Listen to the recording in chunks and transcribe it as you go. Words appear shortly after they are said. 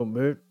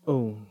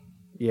Oh,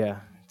 yeah,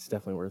 it's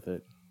definitely worth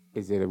it.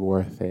 Is it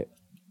worth it?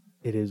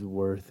 It is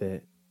worth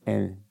it.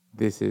 And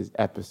this is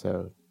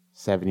episode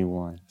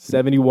 71.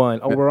 71.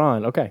 Oh, we're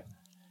on. Okay.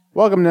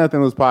 Welcome to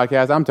Nothing Loose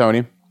Podcast. I'm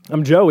Tony.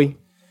 I'm Joey.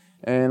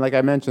 And like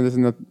I mentioned, this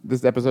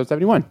is episode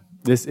 71.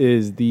 This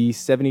is the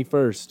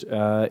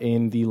 71st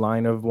in the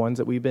line of ones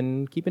that we've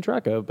been keeping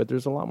track of, but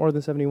there's a lot more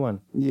than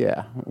 71.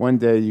 Yeah. One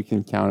day you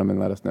can count them and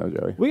let us know,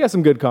 Joey. We got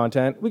some good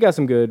content. We got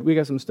some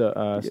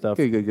stuff.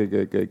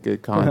 Good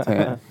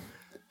content.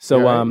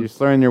 So, You're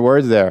slurring your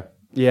words there.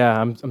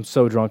 yeah, I'm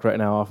so drunk right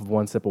now off of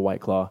one sip of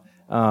White Claw.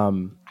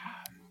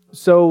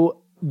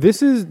 So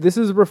this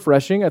is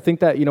refreshing. I think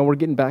that, we're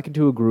getting back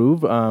into a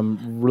groove,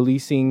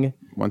 releasing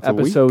Once a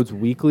week? episodes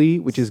weekly,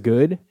 which is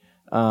good.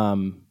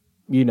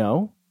 You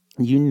know.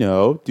 Do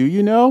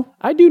you know?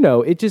 I do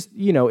know. It just,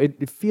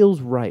 it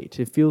feels right.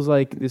 It feels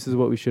like this is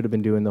what we should have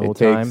been doing the whole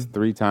time. It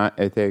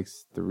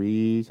takes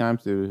three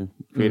times to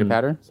create a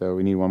pattern. So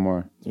we need one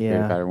more to create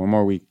Yeah. a pattern. One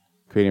more week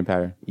creating a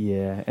pattern.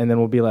 Yeah, and then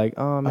we'll be like,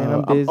 oh man,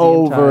 I'm busy. I'm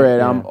over it.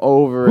 Yeah. I'm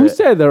over Who it.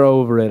 said they're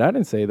over it? I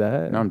didn't say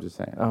that. No, I'm just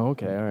saying. Oh,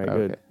 okay. All right,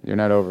 Okay. good. You're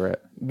not over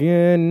it.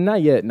 Yeah,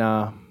 not yet,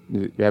 nah.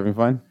 You having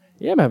fun?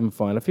 Yeah, I'm having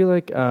fun. I feel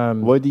like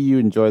What do you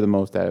enjoy the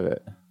most out of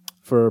it?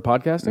 for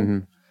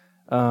podcasting,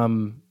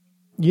 Mm-hmm.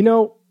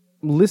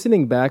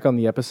 Listening back on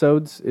the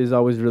episodes is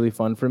always really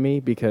fun for me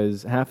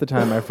because half the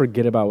time I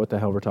forget about what the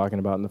hell we're talking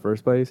about in the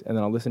first place, and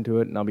then I'll listen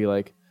to it and I'll be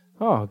like,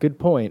 oh, good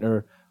point,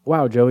 or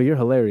wow, Joey, you're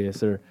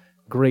hilarious, or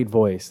great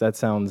voice. That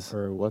sounds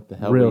Or what the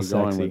hell real are you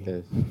going sexy. with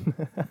this?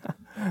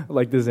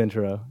 like this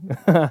intro.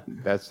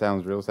 That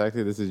sounds real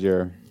sexy. This is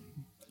your...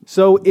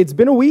 So it's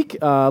been a week.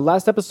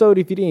 Last episode,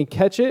 if you didn't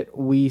catch it,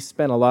 we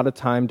spent a lot of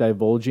time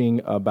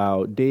divulging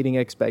about dating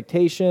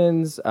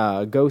expectations,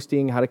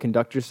 ghosting, how to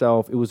conduct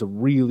yourself. It was a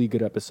really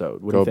good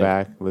episode. What do Go you think?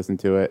 back, listen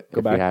to it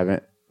if back. you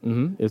haven't.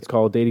 It's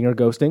called Dating or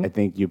Ghosting. I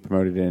think you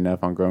promoted it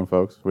enough on Grown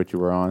Folks, which you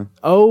were on.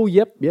 Oh,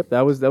 yep.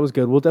 That was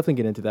good. We'll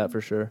definitely get into that for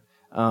sure.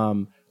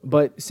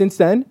 But since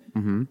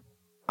then,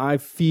 I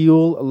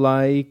feel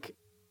like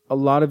a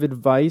lot of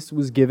advice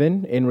was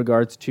given in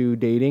regards to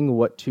dating,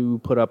 what to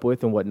put up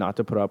with and what not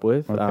to put up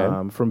with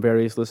from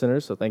various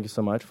listeners. So thank you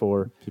so much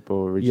for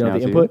People reaching out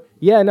the to input.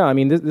 Yeah, no, I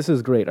mean this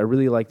is great. I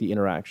really like the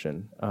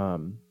interaction.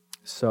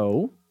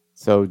 So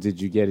So did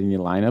you get any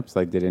lineups?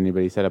 Like, did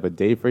anybody set up a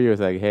date for you? It's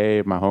like,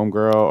 hey, my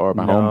homegirl or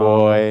my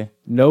homeboy.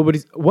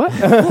 nobody's what?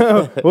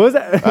 What was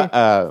that?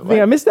 I think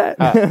I missed that.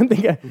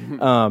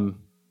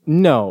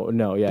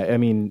 No, yeah. I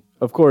mean,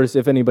 of course,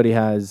 if anybody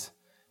has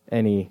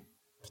any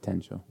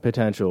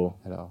potential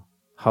At all.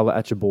 holla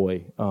at your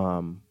boy.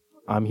 I'm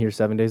here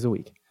 7 days a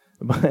week.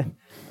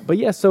 But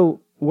yeah,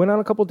 so went on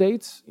a couple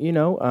dates,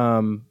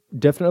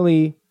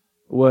 definitely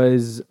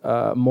was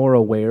more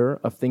aware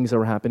of things that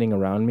were happening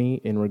around me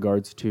in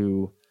regards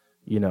to,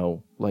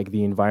 like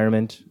the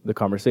environment, the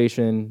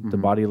conversation, the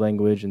body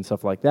language and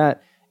stuff like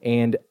that.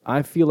 And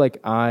I feel like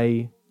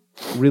I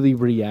really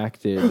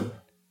reacted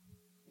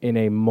in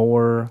a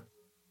more,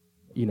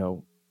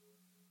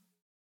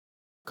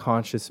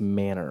 conscious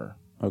manner.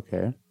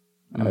 Okay.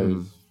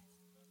 I'm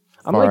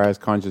As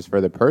conscious for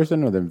the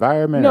person or the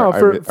environment? No,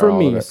 or for all of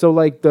me. it? So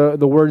like the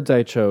words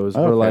I chose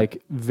were Okay.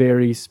 like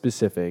very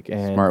specific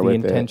and Smart the with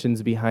it.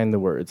 intentions behind the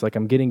words. Like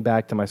I'm getting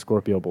back to my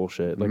Scorpio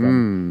bullshit. Like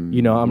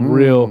I'm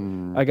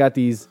real. I got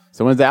these.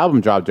 So when's the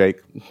album drop,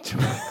 Jake?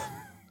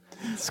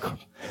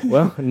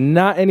 Well,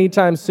 not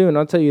anytime soon.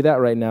 I'll tell you that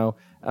right now.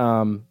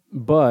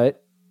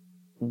 But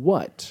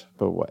what?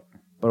 But what?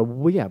 But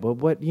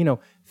what?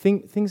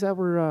 Things that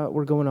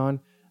were going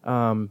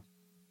on.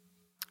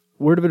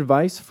 Word of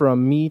advice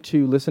from me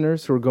to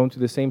listeners who are going through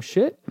the same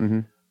shit.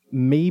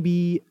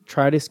 Maybe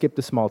try to skip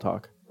the small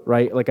talk.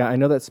 Right? Like I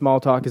know that small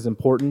talk is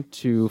important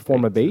to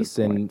form a base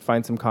and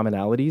find some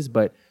commonalities,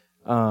 but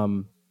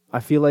I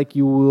feel like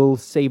you will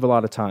save a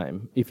lot of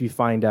time if you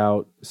find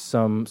out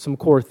some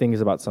core things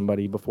about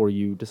somebody before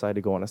you decide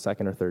to go on a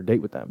second or third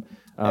date with them.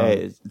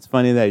 Hey, it's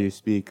funny that you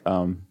speak,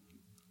 the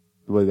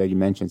way that you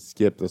mentioned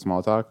skip the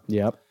small talk.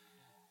 Yep.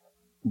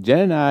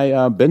 Jen and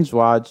I binge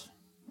watched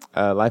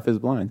Life is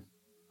Blind.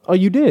 Oh,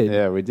 you did?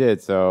 Yeah, we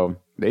did. So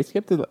they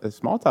skipped the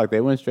small talk.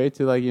 They went straight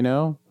to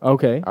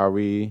Okay. are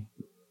we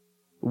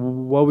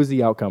What was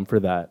the outcome for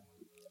that?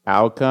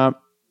 outcome?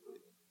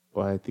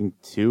 Well, I think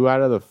 2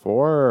 out of the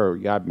 4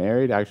 got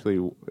married.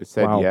 Actually,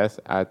 said Wow. yes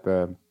at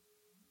the.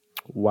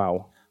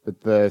 Wow.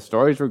 But the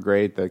stories were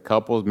great. The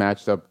couples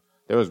matched up.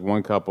 There was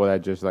one couple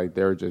that just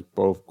they were just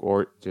both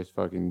just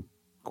fucking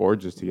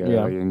gorgeous together.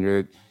 Yeah.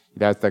 And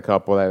that's the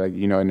couple that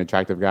an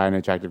attractive guy and an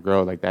attractive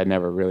girl, that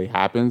never really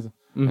happens.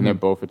 And they're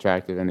both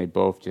attractive and they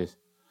both just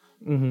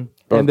both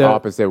And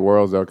opposite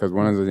worlds though. Because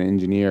one was an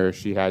engineer.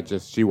 She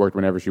worked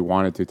whenever she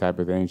wanted to type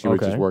of thing. She was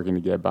Okay. just working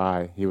to get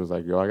by. He was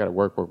like, yo, I got to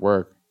work.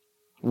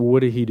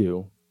 What did he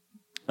do?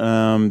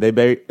 He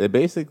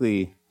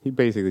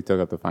basically took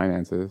up the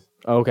finances.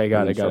 Okay,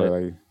 got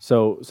it.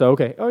 So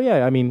okay. Oh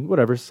yeah, I mean,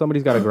 whatever.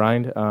 Somebody's got to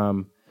grind.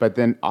 But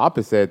then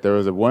opposite, there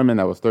was a woman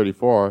that was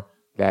 34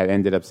 that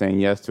ended up saying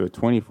yes to a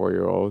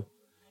 24-year-old.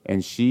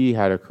 And she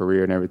had a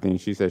career and everything.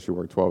 She said she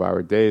worked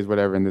 12-hour days,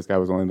 whatever. And this guy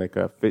was only like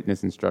a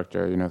fitness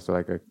instructor, you know, so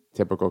like a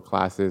typical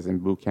classes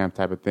and boot camp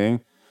type of thing.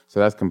 So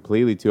that's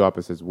completely two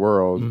opposites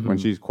worlds when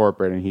she's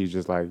corporate and he's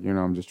just like, you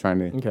know, I'm just trying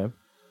to. Okay.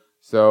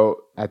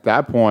 So at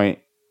that point,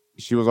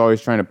 she was always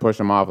trying to push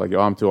him off, like,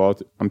 "Oh, I'm too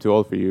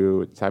old for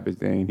you," type of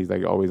thing. He's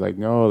like, always like,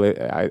 "No,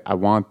 I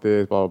want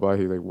this," blah blah blah.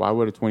 He's like, "Why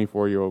would a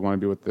 24-year-old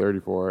want to do a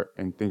 34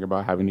 and think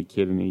about having a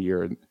kid in a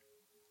year?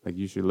 Like,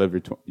 you should live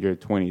your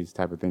 20s,"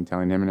 type of thing,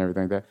 telling him and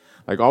everything like that.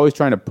 Like, always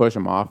trying to push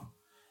him off.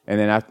 And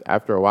then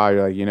after a while,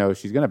 you're like, you know,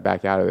 she's gonna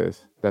back out of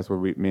this. That's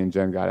what me and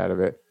Jen got out of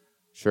it.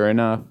 Sure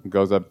enough,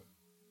 goes up.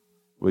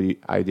 Will you?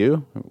 I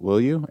do. Will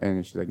you?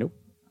 And she's like, "Nope,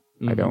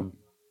 I don't.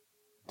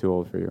 Too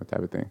old for you,"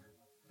 type of thing.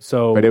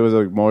 So, but it was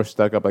like more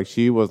stuck up. Like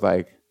she was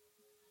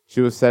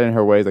set in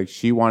her ways. Like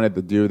she wanted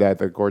to do that,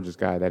 the gorgeous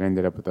guy that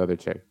ended up with the other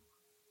chick.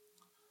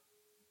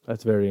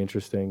 That's very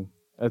interesting.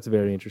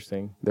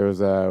 There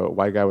was a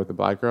white guy with a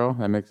black girl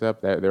that mixed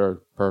up. That they were a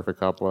perfect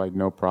couple, like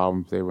no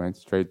problems. They went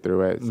straight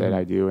through it, said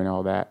I do and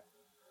all that.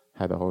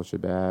 Had the whole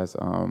shabazz.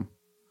 I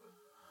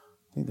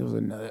think there was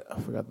another. I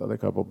forgot the other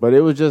couple, but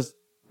it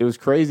was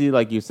crazy.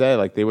 Like you said,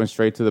 like they went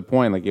straight to the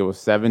point. Like it was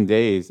 7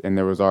 days, and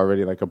there was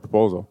already like a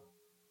proposal.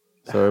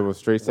 So it was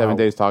straight 7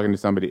 days talking to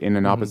somebody in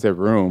an opposite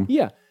room.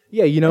 Yeah,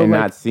 you know, and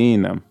like, not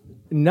seeing them.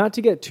 Not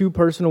to get too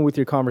personal with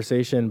your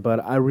conversation,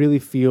 but I really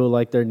feel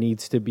like there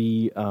needs to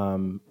be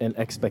an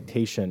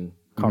expectation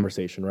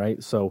conversation,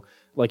 right? So,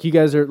 like, you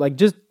guys are like,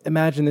 just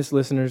imagine this,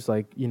 listeners.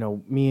 Like, you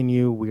know, me and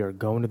you, we are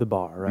going to the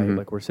bar, right?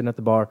 Like, we're sitting at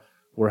the bar,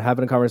 we're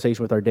having a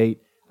conversation with our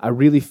date. I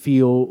really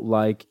feel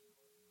like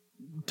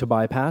to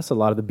bypass a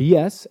lot of the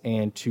BS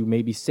and to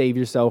maybe save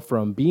yourself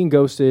from being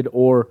ghosted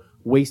or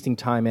wasting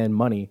time and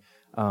money.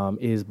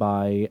 Is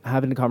by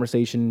having a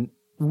conversation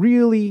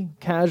really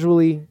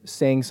casually,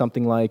 saying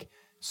something like,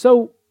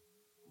 "So,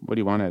 what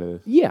do you want out of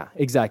this?" Yeah,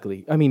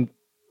 exactly. I mean,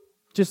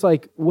 just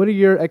like, what are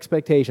your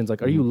expectations?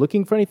 Like, are you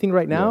looking for anything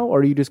right now, or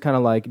are you just kind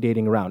of like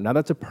dating around? Now,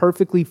 that's a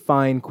perfectly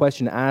fine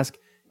question to ask.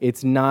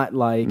 It's not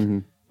like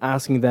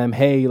asking them,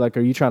 "Hey, like,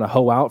 are you trying to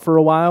hoe out for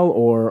a while,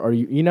 or are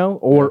you, you know,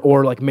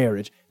 or like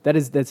marriage?"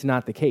 That's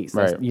not the case.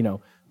 That's, Right. you know.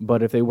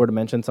 But if they were to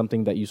mention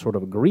something that you sort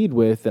of agreed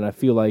with, then I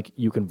feel like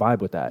you can vibe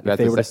with that. If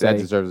they were to say, that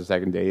deserves a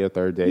second date, a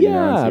third date, you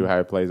know, and see how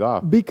it plays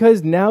off.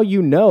 Because now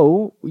you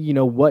know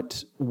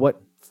what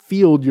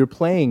field you're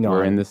playing on.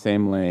 We're in the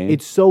same lane.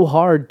 It's so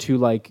hard to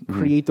like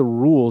create the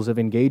rules of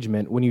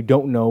engagement when you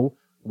don't know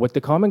what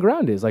the common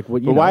ground is. Like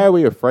what you But know. why are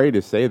we afraid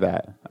to say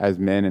that as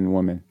men and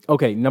women?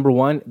 Okay, number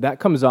one, that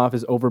comes off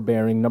as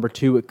overbearing. Number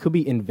two, it could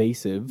be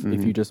invasive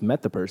if you just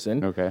met the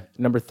person. Okay.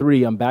 Number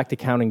three, I'm back to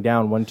counting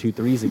down 1, 2,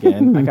 3s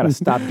again. I gotta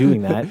stop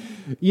doing that.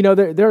 You know,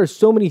 there are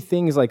so many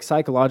things like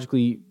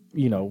psychologically,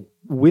 you know,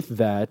 with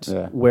that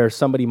where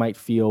somebody might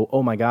feel,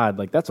 oh my God,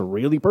 like that's a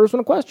really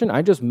personal question.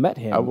 I just met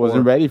him. I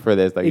wasn't ready for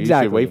this. Like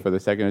Exactly. you should wait for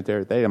the second or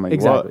third date. I'm like,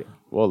 Exactly.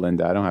 well,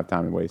 Linda, I don't have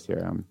time to waste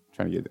here. I'm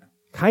trying to get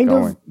Kind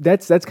going. of.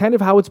 That's kind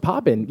of how it's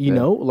popping. You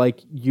know, like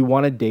you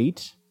want to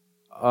date,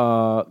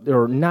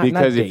 or not.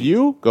 Because not if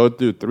you go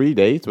through 3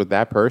 dates with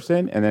that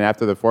person, and then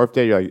after the fourth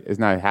date, you're like, it's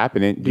not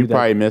happening. You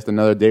probably missed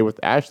another date with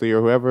Ashley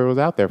or whoever was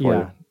out there for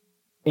you.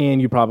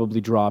 And you probably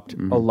dropped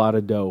a lot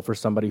of dough for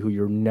somebody who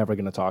you're never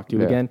going to talk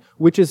to again,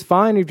 which is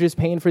fine. You're just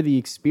paying for the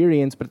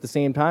experience, but at the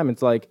same time,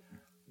 it's like,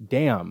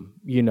 damn,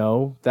 you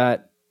know,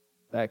 that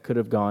could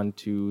have gone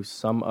to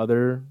some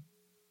other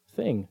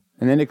thing.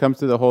 And then it comes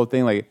to the whole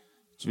thing, like,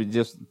 to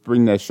just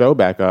bring the show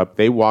back up.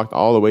 They walked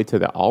all the way to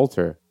the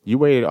altar. You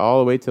waited all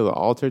the way to the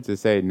altar to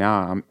say,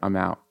 "Nah, I'm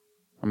out.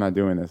 I'm not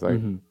doing this." Like,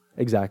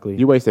 Exactly.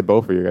 you wasted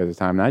both of your guys'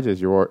 time, not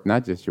just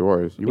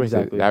yours. You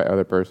wasted that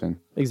other person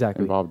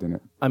involved in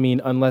it. I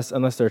mean, unless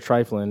they're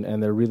trifling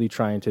and they're really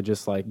trying to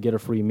just like get a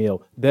free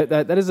meal.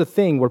 That is a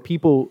thing where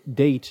people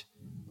date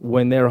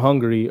when they're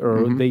hungry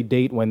or they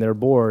date when they're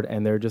bored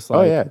and they're just like,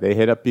 oh yeah, they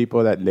hit up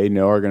people that they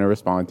know are going to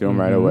respond to them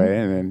right away,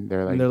 and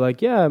then they're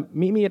like, yeah,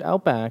 meet me at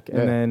Outback,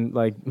 and then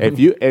like,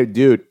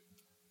 dude,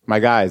 my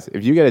guys,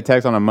 if you get a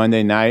text on a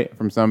Monday night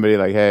from somebody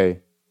like,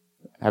 "Hey,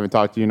 haven't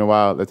talked to you in a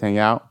while, let's hang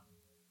out,"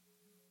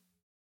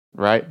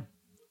 right?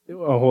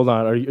 Oh, hold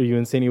on, are you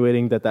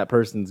insinuating that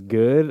person's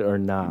good or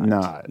not?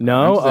 Nah,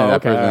 no, I'm saying that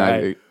okay,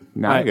 person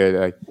not good.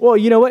 Like, well,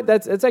 you know what?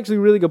 That's actually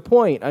a really good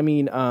point. I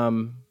mean,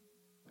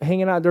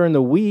 hanging out during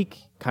the week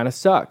kind of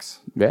sucks.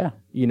 yeah.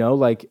 You know,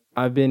 like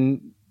I've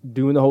been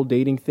doing the whole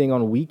dating thing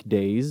on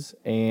weekdays,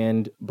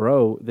 and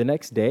bro, the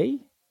next day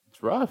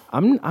It's rough.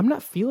 I'm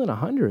not feeling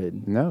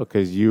 100. No,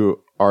 because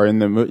you are in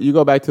the mood. You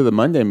go back to the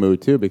Monday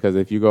mood too, because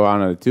if you go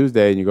out on a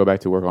Tuesday and you go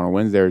back to work on a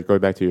Wednesday or go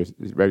back to your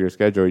regular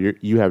schedule,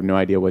 you have no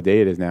idea what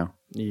day it is now.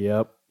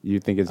 Yep. You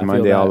think it's I feel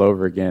Monday that. all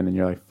over again, and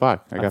you're like,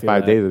 "Fuck, I got feel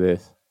 5 that. days of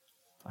this."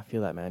 I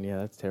feel that, man. Yeah,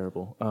 that's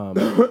terrible.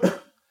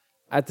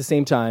 At the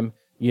same time,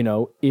 you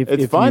know, It's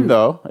if fun you,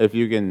 though if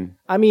you can.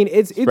 I mean,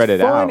 it's Spread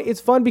it fun. out. It's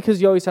fun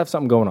because you always have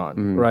something going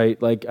on,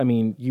 right? Like, I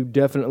mean, you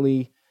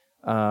definitely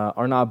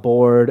are not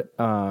bored.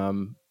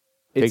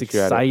 it's Takes you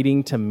out of-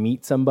 exciting to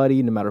meet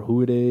somebody, no matter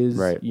who it is.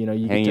 Right. You know,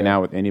 you get hanging to-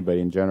 out with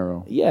anybody in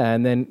general. Yeah,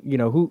 and then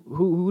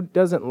who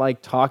doesn't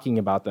like talking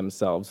about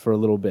themselves for a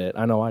little bit?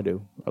 I know I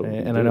do, Oh, you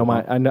and do, I know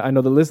huh? I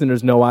know the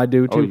listeners know I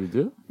do too. Oh, you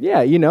do?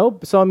 Yeah,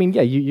 so I mean,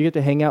 yeah, you get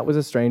to hang out with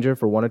a stranger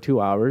for 1 or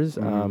 2 hours,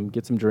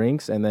 get some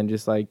drinks, and then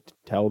just like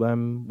tell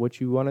them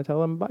what you want to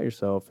tell them about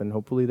yourself, and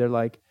hopefully they're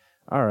like,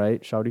 "All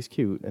right, Shawty's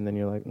cute," and then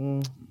you're like,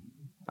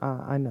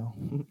 I know.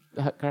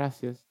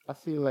 Gracias. I'll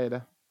see you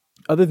later.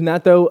 Other than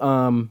that, though,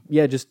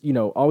 just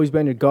always be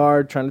on your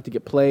guard, try not to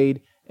get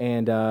played,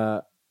 and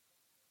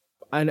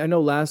I know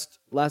last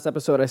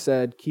episode I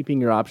said keeping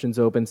your options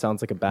open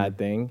sounds like a bad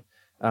thing.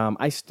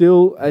 I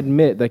still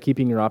admit that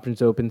keeping your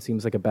options open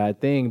seems like a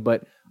bad thing,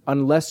 but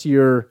unless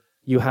you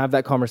have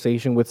that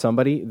conversation with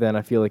somebody, then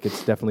I feel like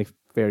it's definitely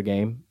fair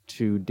game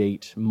to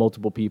date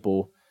multiple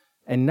people,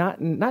 and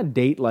not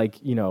date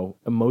like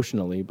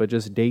emotionally, but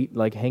just date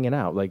like hanging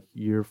out. Like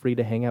you're free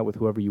to hang out with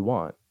whoever you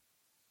want.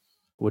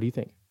 What do you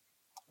think?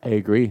 I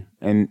agree,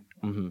 and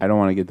I don't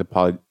want to get the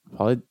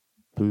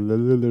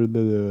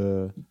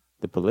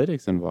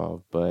politics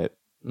involved, but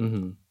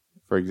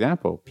for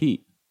example,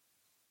 Pete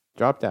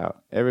dropped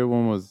out.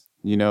 Everyone was,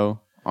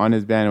 on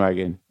his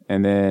bandwagon,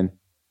 and then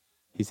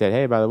he said,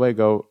 "Hey, by the way,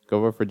 go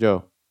vote for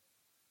Joe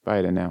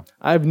Biden now."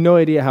 I have no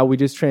idea how we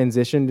just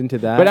transitioned into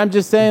that. But I'm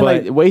just saying,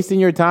 but like wasting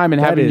your time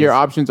and that having is- your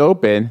options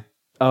open.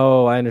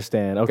 Oh, I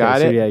understand. Okay, Got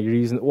so it? yeah, you're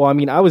using. Well, I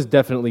mean, I was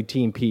definitely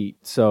Team Pete.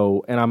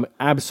 So, and I'm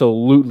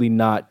absolutely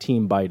not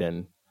Team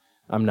Biden.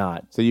 I'm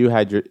not. So you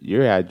had your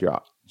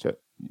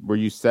were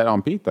you set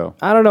on Pete though?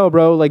 I don't know,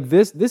 bro. Like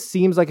this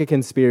seems like a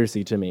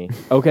conspiracy to me.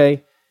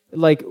 Okay,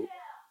 like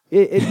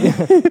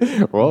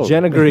it Whoa.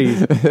 Jen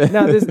agrees.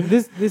 No,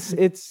 this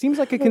it seems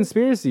like a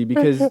conspiracy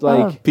because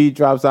like Pete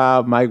drops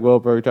out, Mike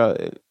Wilbur.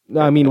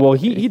 I mean, well,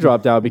 he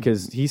dropped out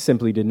because he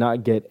simply did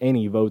not get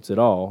any votes at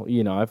all.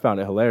 I found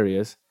it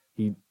hilarious.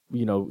 He,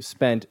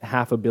 spent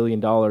 $500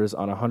 million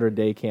on a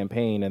 100-day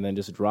campaign and then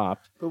just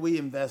dropped. But we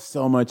invest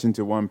so much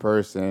into one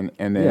person,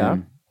 and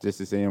then just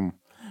to see him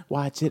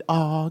watch it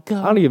all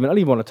go. I don't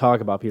even want to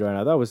talk about Pete right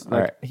now. That was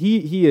like, right.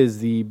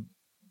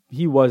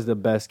 he was the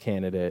best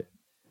candidate.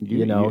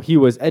 He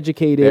was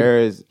educated. There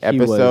is he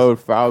was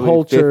episode probably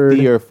cultured.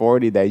 50 or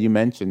 40 that you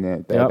mentioned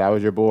it. That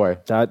was your boy.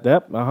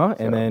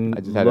 And then I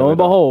just had lo to- and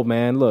behold,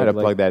 man, look, I had to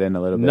like, plug that in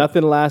a little bit.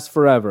 nothing lasts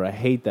forever. I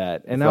hate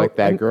that. And It's like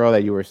that and girl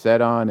that you were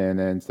set on and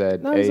then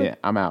said, No, it's "Hey, like-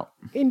 I'm out."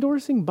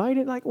 endorsing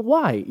Biden, like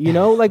why?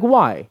 Like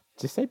why?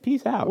 Just say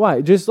peace out.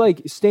 Why? Just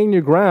like stand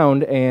your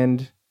ground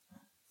and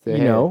Say, you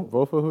hey, know,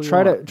 vote for who you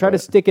try want, to but-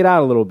 stick it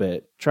out a little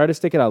bit. Try to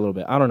stick it out a little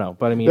bit. I don't know,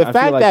 but I mean, The I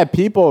fact feel like, that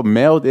people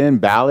mailed in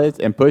ballots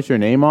and put your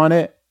name on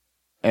it,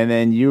 and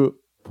then you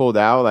pulled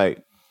out,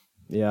 like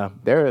yeah,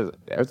 there's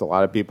a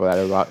lot of people that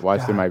are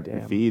watching my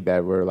damn. feed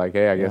that were like,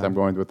 "Hey, I guess Yeah. I'm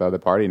going with the other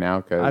party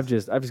now." Because I've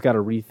just got to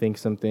rethink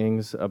some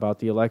things about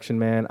the election,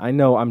 man. I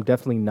know I'm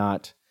definitely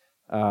not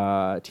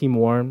Team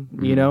Warren.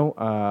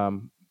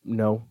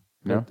 No.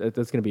 No?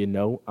 That's gonna be a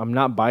no. I'm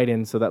not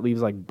Biden, so that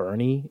leaves like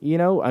Bernie.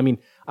 I mean,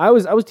 I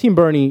was Team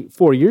Bernie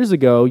 4 years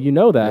ago. You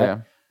know that. Yeah.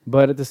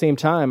 But at the same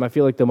time, I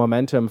feel like the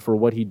momentum for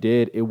what he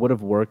did, it would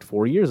have worked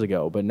 4 years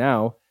ago. But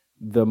now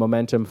the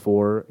momentum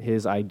for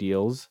his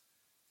ideals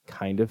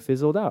kind of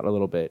fizzled out a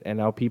little bit. And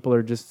now people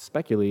are just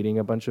speculating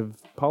a bunch of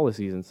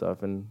policies and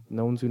stuff, and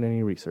no one's doing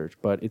any research.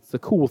 But it's the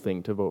cool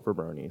thing to vote for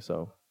Bernie.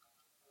 So,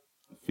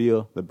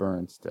 feel the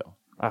burn still.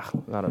 I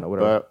don't know.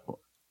 Whatever. But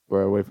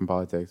we're away from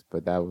politics.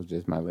 But that was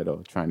just my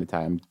little trying to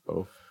tie them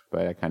both.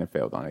 But I kind of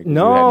failed on it. 'cause you had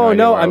No.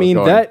 idea where I mean,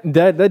 was going.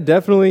 that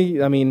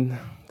definitely, I mean,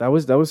 that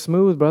was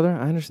smooth, brother.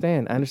 I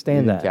understand You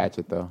that. didn't catch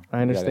it though.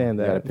 I understand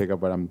You gotta that. pick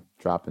up what I'm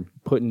dropping,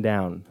 Putting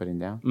down. putting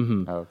down.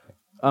 Mhm. Oh, okay.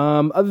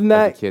 Other than As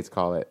that, the kids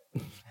call it.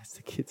 that's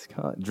the kids'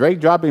 con.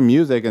 Drake dropping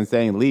music and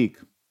saying leak,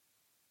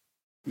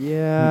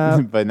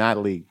 Yeah. but not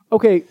leak.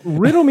 Okay,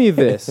 riddle me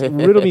this.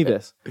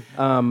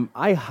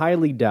 I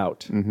highly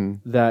doubt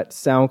that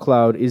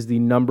SoundCloud is the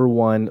number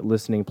one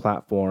listening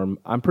platform.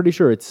 I'm pretty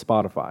sure it's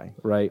Spotify,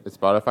 right? It's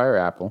Spotify or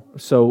Apple,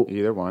 So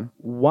either one.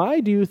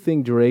 why do you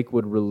think Drake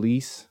would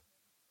release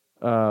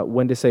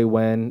When to Say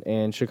When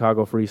and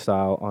Chicago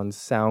Freestyle on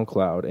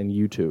SoundCloud and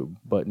YouTube,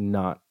 but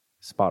not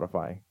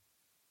Spotify?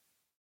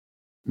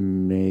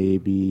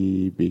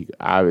 Maybe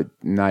I would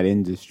not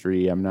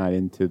industry. I'm not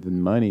into the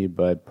money,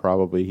 but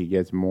probably he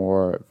gets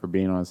more for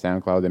being on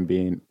SoundCloud than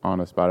being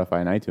on a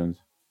Spotify and iTunes.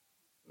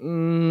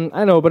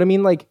 I know, but I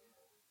mean, like,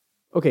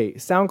 okay,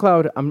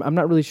 SoundCloud. I'm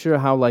not really sure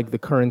how like the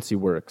currency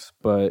works,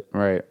 but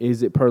Right.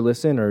 is it per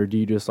listen or do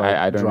you just like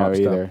I don't drop know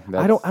stuff? either.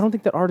 I don't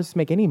think that artists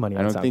make any money I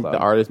on don't SoundCloud. think the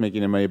artist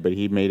making the money, but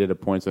he made it a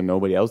point so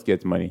nobody else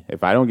gets money.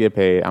 If I don't get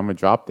paid, I'm gonna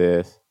drop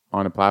this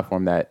on a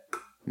platform that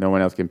no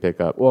one else can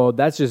pick up. Well,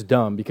 that's just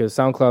dumb because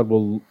SoundCloud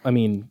will,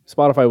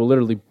 Spotify will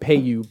literally pay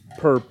you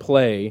per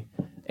play.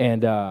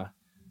 And,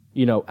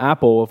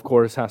 Apple, of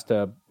course, has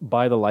to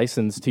buy the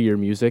license to your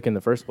music in the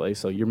first place.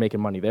 So you're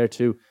making money there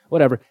too.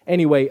 Whatever.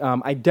 Anyway,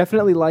 I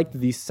definitely liked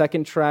the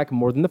second track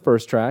more than the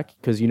first track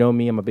because you know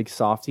me, I'm a big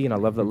softie and I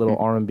love that little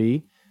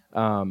R&B.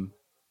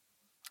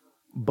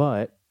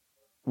 But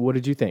what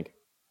did you think?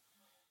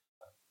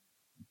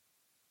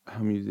 how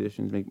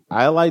musicians make.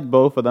 I like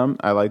both of them.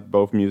 I like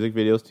both music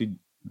videos to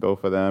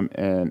both of them,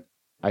 and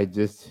I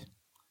listened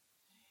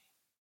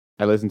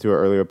to an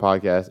earlier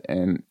podcast,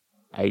 and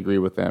I agree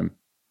with them.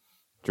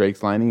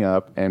 Drake's lining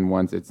up, and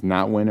once it's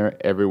not winter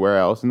everywhere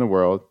else in the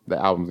world, the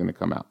album's going to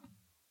come out.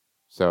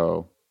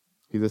 So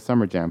he's a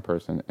Summer Jam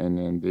person, and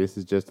then this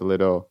is just a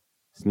little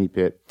sneak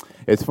peek.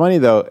 It's funny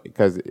though,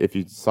 because if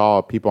you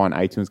saw, people on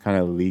iTunes kind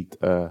of leaked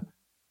a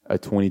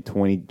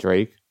 2020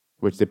 Drake,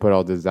 which they put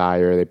all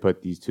Desire, they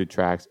put these 2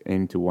 tracks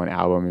into one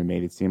album and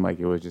made it seem like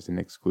it was just an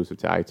exclusive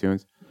to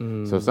iTunes.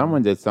 So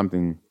someone did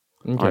something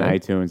on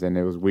iTunes, and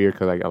it was weird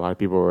because like a lot of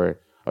people were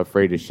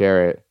afraid to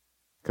share it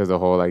because the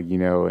whole like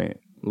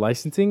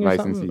licensing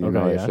something?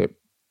 That shit.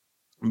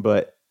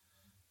 But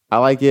I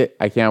like it.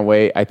 I can't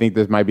wait. I think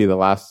this might be the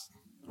last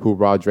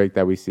hoorah Drake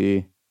that we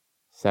see.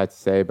 Sad to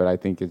say, but I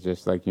think it's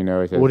just like, it's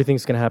just, what do you think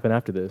is going to happen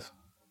after this?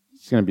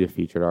 He's going to be a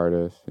featured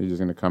artist. He's just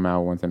going to come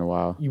out once in a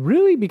while.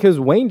 Really? Because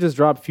Wayne just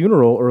dropped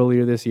Funeral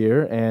earlier this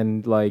year,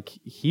 and like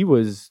he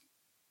was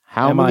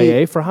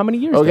MIA for how many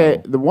years?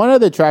 Okay, the one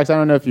of the tracks, I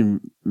don't know if you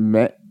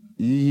met,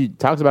 he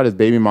talks about his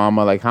baby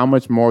mama. Like, how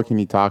much more can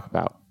he talk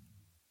about?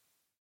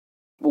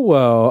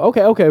 Well,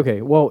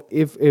 okay. Well,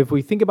 if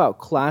we think about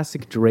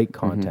classic Drake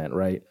content,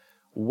 right?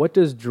 What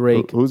does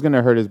Drake... Who's going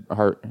to hurt his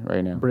heart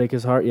right now? Break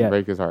his heart? Yeah.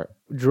 Break his heart.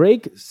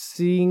 Drake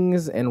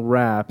sings and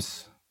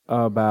raps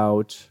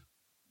about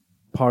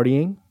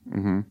partying.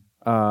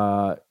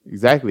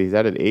 Exactly. He's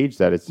at an age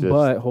that it's just...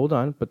 But, hold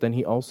on. But then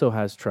he also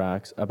has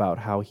tracks about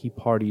how he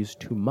parties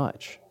too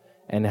much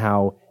and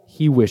how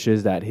he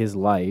wishes that his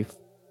life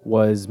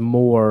was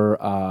more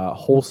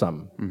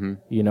wholesome.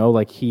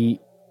 Like he...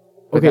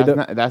 Okay,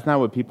 that's not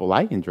what people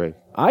like in Drake.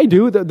 I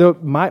do.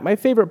 My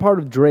favorite part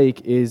of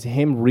Drake is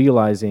him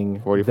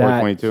realizing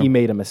that he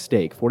made a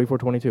mistake.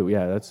 4422.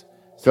 Yeah, that's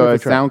so.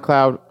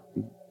 SoundCloud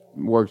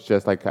works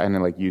just like kind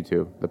of like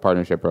YouTube, the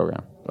partnership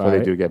program. So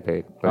they do get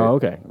paid.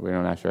 Okay. We're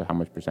not sure how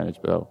much percentage,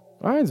 though.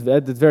 All right,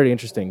 that's very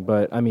interesting.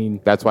 But I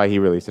mean, that's why he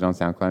released it on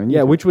SoundCloud.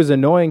 Yeah, which was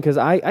annoying because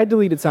I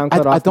deleted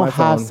SoundCloud off my phone. I don't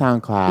have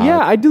SoundCloud. Yeah,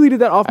 I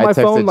deleted that off my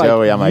phone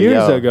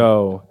years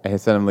ago. I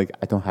said, I'm like,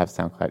 I don't have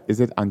SoundCloud.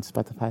 Is it on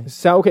Spotify?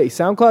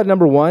 SoundCloud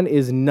number 1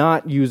 is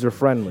not user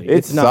friendly.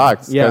 It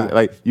sucks. Yeah,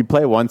 like you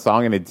play one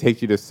song and it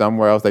takes you to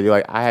somewhere else that you're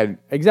like, I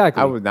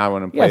would not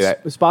want to play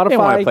that. Spotify. I didn't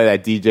want to play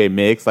that DJ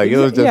mix. Like it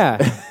was just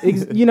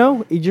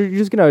you're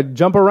just gonna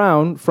jump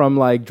around from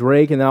like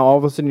Drake, and now all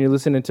of a sudden you're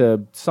listening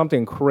to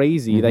something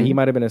crazy that he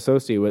might have been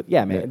associated with.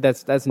 Yeah, man,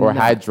 that's or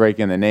had Drake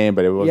in the name,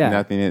 but it was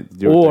nothing to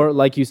do with or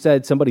like you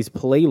said, somebody's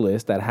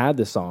playlist that had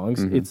the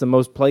songs. It's the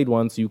most played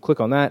one, so you click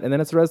on that, and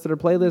then it's the rest of their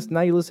playlist. Now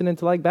you're listening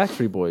to like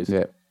Backstreet Boys.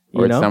 Yeah,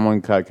 or it's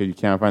someone cut because you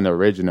can't find the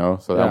original,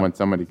 so that when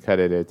somebody cut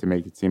it to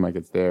make it seem like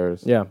it's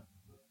theirs. Yeah,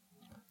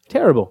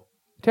 terrible.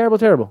 I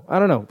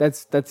don't know.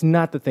 That's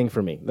not the thing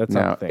for me. That's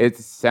not the thing.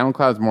 It's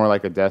SoundCloud's more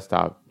like a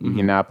desktop. You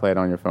cannot play it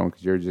on your phone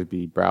because you'll just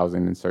be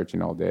browsing and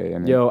searching all day.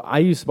 And I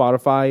use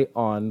Spotify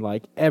on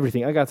like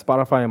everything. I got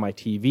Spotify on my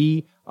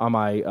TV, on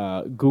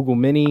my Google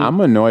Mini.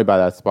 I'm annoyed by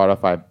that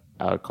Spotify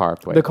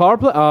CarPlay. The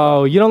CarPlay?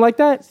 Oh, you don't like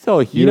that? So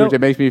huge. It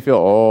makes me feel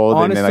old.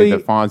 Honestly, and then, like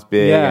the font's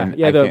big.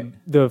 Yeah.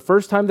 The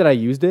first time that I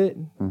used it,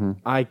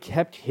 I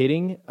kept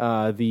hitting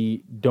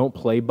the don't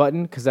play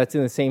button because that's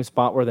in the same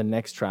spot where the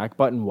next track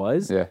button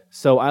was. Yeah.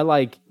 So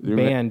I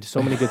banned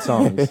so many good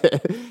songs.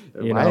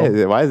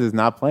 Why is this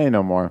not playing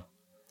no more?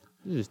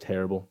 It's just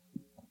terrible.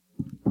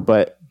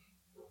 But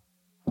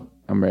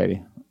I'm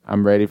ready.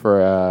 I'm ready for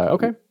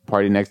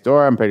Party Next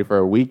Door. I'm ready for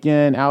a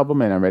Weeknd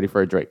album, and I'm ready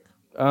for a Drake.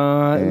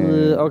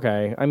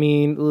 Okay. I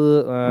mean,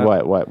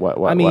 what?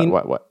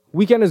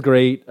 Weeknd is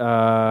great.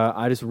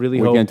 I just really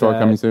hope Weeknd tour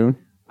coming soon.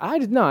 I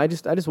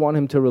just want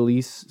him to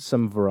release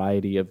some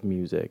variety of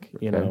music.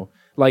 You know,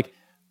 like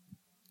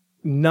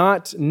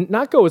not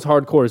go as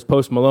hardcore as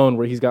Post Malone,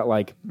 where he's got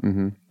like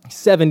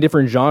 7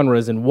 different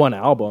genres in one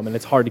album, and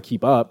it's hard to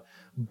keep up.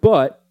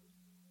 But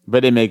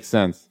it makes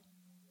sense.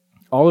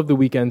 All of the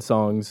Weeknd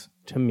songs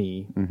to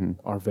me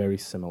are very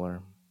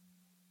similar.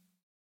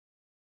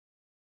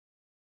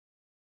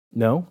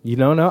 No, you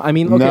don't know. I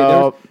mean,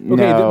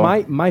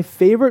 okay. My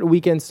favorite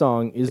Weeknd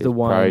song is the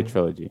one. Probably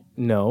Trilogy.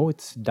 No,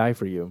 it's Die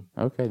For You.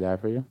 Okay, Die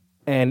For You.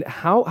 And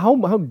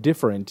how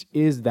different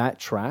is that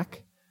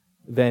track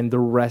than the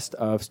rest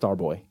of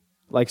Starboy?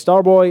 Like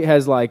Starboy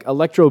has like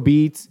electro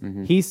beats.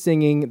 He's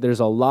singing.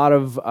 There's a lot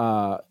of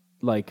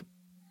like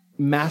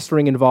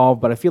mastering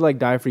involved, but I feel like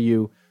Die For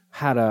You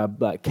had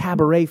a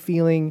cabaret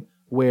feeling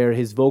where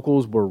his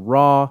vocals were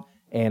raw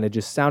and it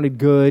just sounded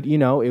good. You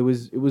know, it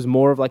was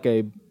more of like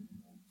a,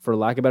 for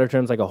lack of better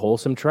terms, like a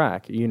wholesome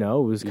track. You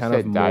know, it was kind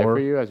of more. Die For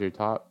You as your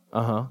top.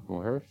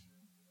 Well,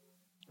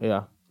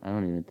 yeah. I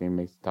don't even think it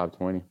makes the top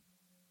 20.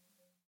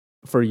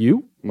 For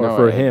you or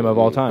for him of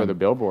all time? For the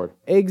Billboard.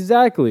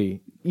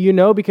 Exactly. You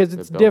know, because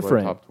it's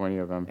different. Top 20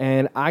 of them.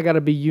 And I got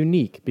to be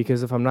unique,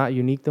 because if I'm not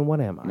unique, then what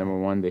am I? Number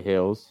 1, The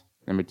Hills.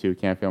 Number 2,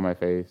 Can't Feel My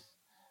Face.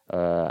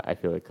 I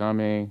Feel It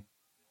Coming.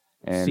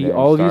 And see,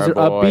 all these are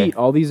upbeat.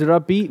 All these are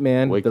upbeat,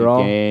 man. Wicked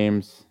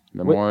Games.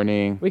 The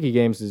morning. Wiki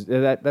Games is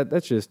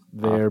that's just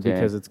there Often,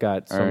 because it's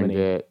got so earned many.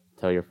 it.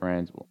 Tell your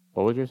friends.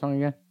 What was your song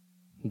again?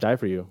 Die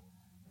for You.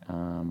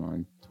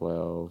 On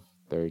 12,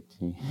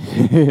 13.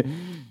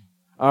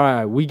 All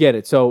right, we get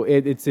it. So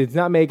it's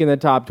not making the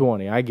top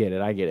 20. I get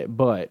it.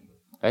 But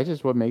That's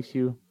just what makes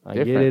you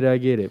different. I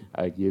get it.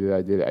 I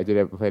did it.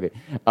 I played it.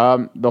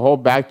 The whole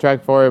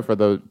backtrack for it, for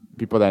the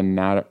people that are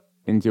not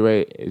into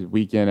it, is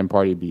Weekend and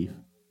Party Beef.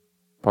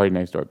 Party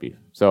Next Door Beef.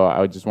 So I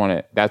would just want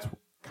to, that's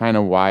kind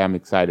of why I'm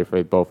excited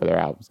for both of their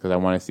albums, because I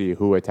want to see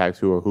who attacks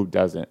who or who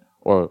doesn't,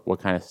 or what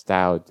kind of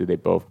style do they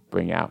both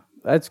bring out.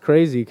 That's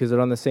crazy because they're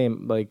on the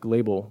same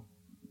label.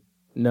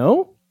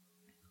 No?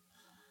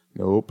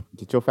 Nope.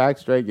 Get your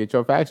facts straight. There's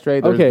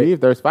Okay.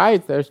 beef. There's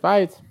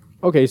fights.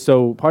 Okay,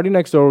 so Party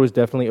Next Door was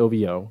definitely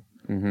OVO,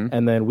 Mm-hmm.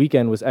 and then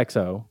Weekend was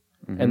EXO,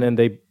 and then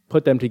they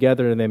put them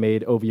together and they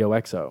made OVO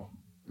EXO.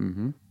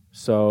 Mm-hmm.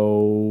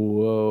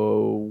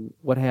 So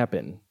what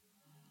happened?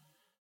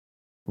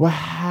 What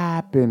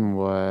happened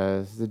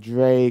was the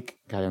Drake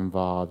got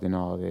involved in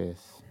all this.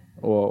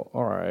 Well,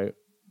 all right.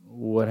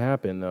 What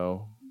happened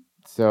though?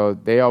 So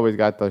they always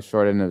got the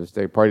short end of the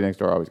stick. Party Next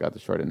Door always got the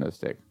short end of the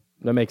stick.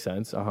 That makes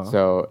sense.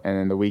 So, and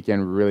then The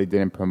Weeknd really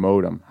didn't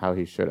promote him how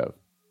he should have.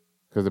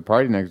 Because the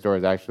Party Next Door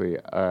is actually,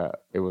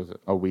 it was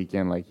a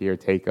weekend, like, here,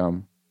 take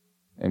him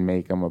and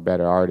make him a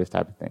better artist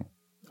type of thing.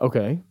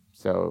 Okay.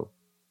 So,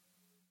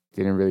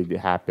 didn't really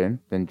happen.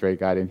 Then Drake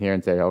got in here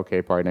and said,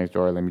 okay, Party Next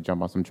Door, let me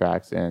jump on some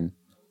tracks and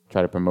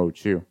try to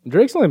promote you.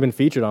 Drake's only been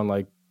featured on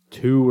like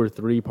 2 or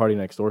 3 Party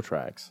Next Door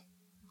tracks.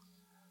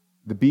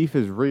 The beef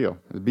is real.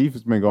 The beef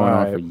has been going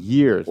on for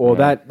years. Well,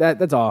 man.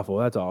 that's awful.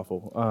 That's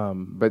awful.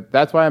 But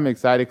that's why I'm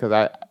excited,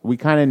 because we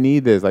kind of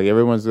need this. Like,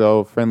 everyone's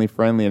so friendly,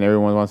 and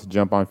everyone wants to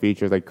jump on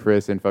features. Like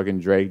Chris and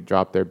fucking Drake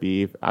dropped their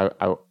beef.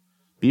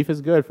 Beef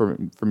is good for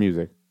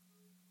music.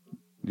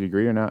 Do you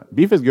agree or not?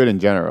 Beef is good in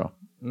general.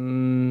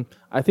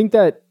 I think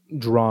that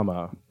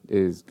drama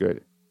Is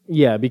good.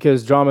 Yeah,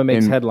 because drama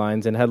makes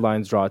headlines, and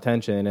headlines draw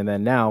attention. And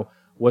then now,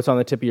 what's on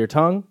the tip of your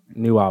tongue?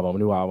 New album.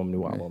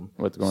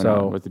 What's going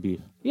on? What's the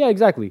beef? Yeah,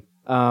 exactly.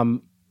 I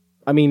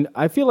mean,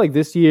 I feel like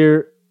this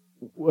year,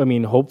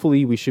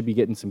 hopefully we should be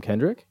getting some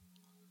Kendrick.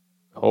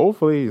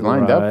 Hopefully he's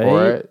lined up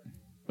for it.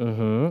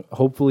 Mm-hmm.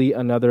 Hopefully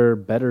another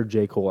better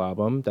J. Cole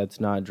album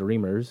that's not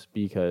Dreamers,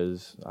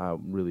 because I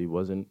really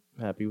wasn't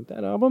happy with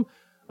that album.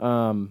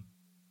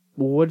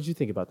 What did you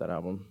think about that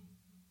album?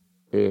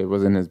 It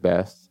wasn't his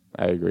best.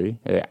 I agree.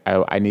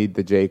 I need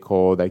the J.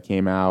 Cole that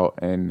came out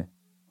and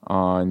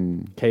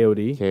on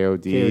KOD.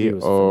 KOD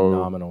was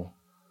phenomenal.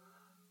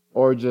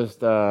 Or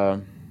just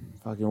fucking,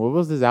 what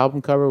was his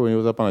album cover when he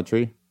was up on a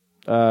tree?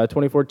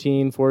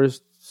 2014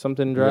 Forest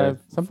something Drive.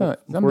 Yeah, something like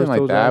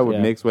that Drive, would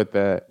mix with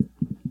the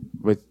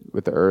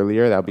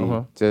earlier.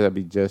 That'd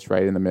be just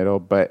right in the middle.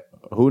 But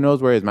who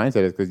knows where his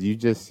mindset is, because you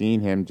just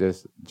seen him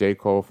just J.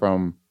 Cole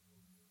from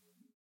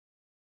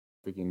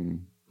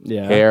freaking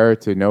hair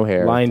to no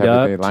hair, lined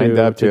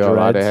up to a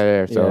lot of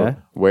hair. So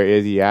where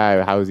is he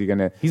at? How is he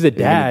gonna? He's a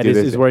dad.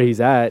 Is where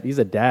he's at. He's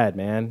a dad,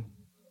 man.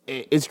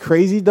 It's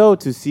crazy though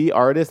to see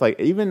artists, like,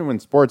 even when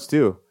sports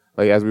too.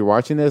 Like, as we're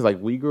watching this, like,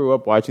 we grew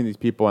up watching these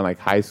people in like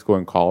high school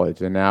and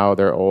college, and now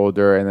they're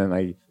older, and then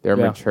like they're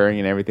maturing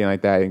and everything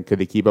like that. And could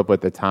they keep up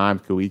with the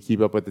times? Could we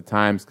keep up with the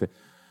times?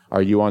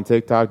 Are you on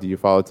TikTok? Do you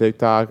follow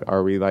TikTok?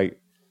 Are we like?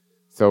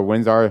 So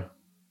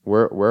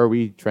where are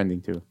we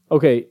trending to?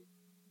 Okay.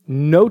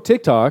 No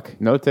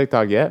TikTok. No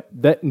TikTok yet?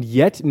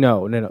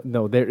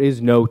 No. There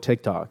is no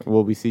TikTok.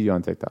 Will we see you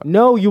on TikTok?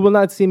 No, you will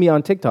not see me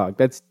on TikTok.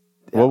 That's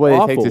what would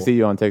awful. it take to see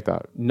you on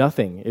TikTok?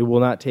 Nothing. It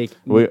will not take.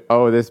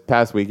 This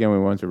past weekend we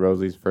went to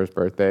Rosalie's first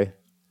birthday.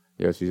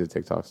 Yo, she's a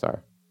TikTok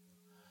star.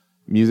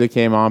 Music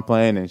came on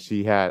playing, and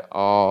she had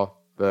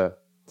all the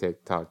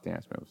TikTok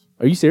dance moves.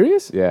 Are you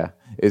serious? Yeah,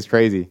 it's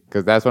crazy,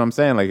 because that's what I'm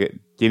saying. Like,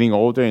 getting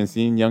older and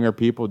seeing younger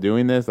people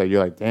doing this, like,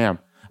 you're like, damn.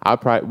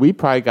 We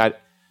probably got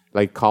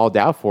like called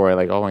out for it,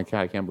 like, oh my God,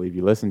 I can't believe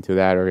you listen to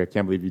that, or I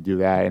can't believe you do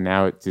that. And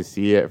now to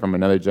see it from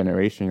another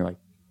generation, you're like,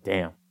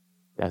 damn,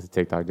 that's a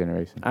TikTok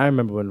generation. I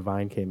remember when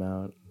Vine came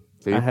out.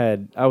 See?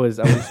 I was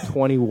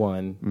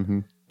 21. Mm-hmm.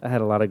 I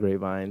had a lot of great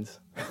Vines.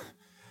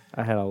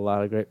 Do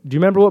you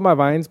remember what my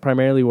Vines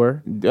primarily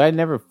were? I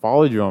never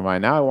followed you on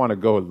Vine. Now I want to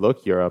go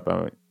look you up.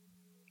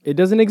 It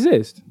doesn't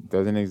exist.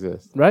 Doesn't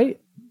exist.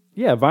 Right?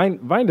 Yeah,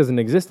 Vine doesn't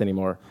exist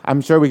anymore. I'm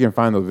sure we can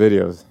find those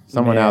videos.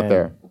 Someone out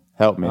there.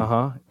 Help me.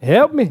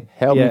 Help me.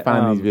 Help me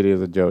find these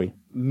videos of Joey.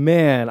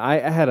 Man, I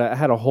had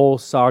a whole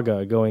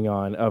saga going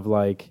on of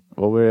like,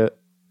 what were it?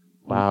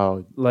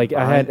 Wow. Like,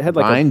 I had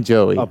like Vine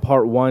Joey. A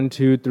part 1,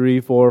 2,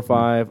 3, 4,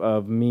 5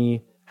 of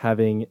me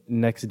having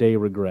next day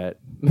regret.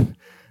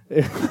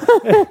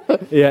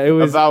 Yeah, it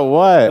was about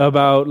what?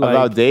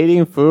 About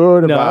dating,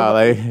 food,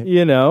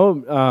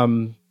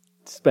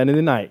 spending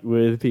the night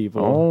with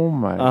people. Oh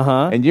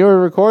my! And you were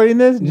recording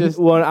this?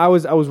 I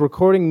was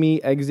recording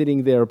me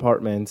exiting their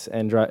apartments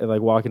and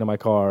walking to my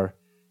car,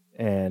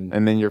 and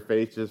then your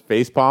face just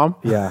face palm.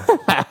 Yeah,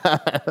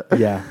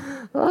 yeah.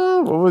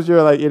 What was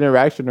your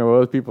interaction, or what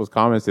was people's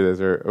comments to this,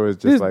 or it was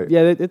just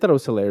they thought it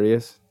was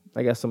hilarious.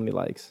 I got so many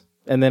likes.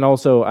 And then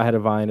also I had a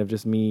Vine of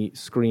just me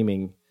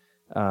screaming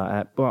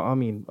I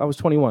was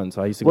 21,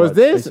 so I used to go. Was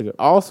this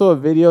also a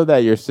video that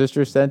your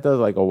sister sent us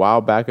like a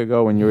while back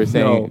ago when you were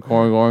saying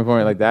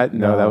corn like that?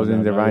 No, that was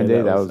in the Vine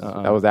day.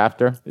 That was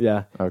after.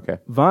 Yeah. Okay.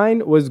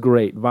 Vine was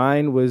great.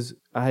 I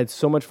had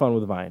so much fun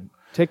with Vine.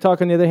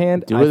 TikTok, on the other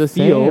hand, I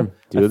feel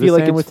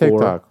like it's with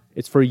TikTok.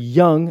 It's for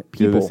young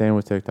people. Do the same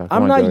with TikTok.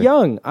 I'm not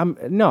young. I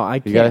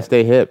can't. You gotta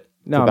stay hip.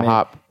 No, the man.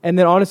 hop. And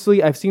then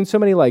honestly, I've seen so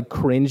many like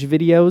cringe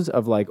videos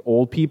of like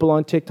old people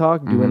on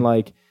TikTok doing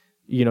like,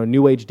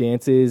 new age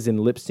dances and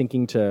lip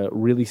syncing to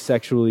really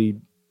sexually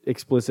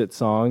explicit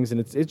songs, and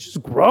it's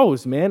just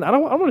gross, man. I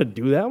want to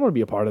do that. I want to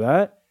be a part of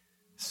that.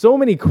 So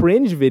many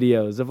cringe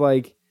videos of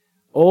like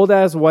old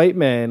ass white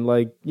men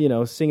like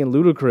singing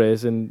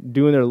Ludacris and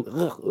doing their.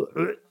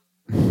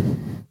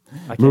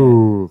 I can't.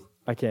 Move.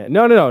 I can't.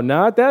 No,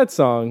 not that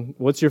song.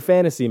 What's your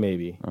fantasy?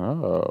 Maybe.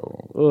 Oh.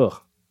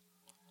 Ugh.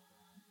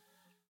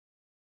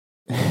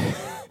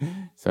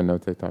 So no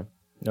TikTok.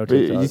 No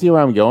TikTok. But you see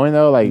where I'm going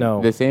though? Like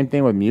No. the same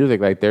thing with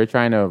music. Like they're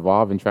trying to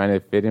evolve and trying to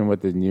fit in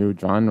with this new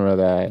genre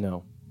that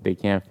they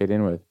can't fit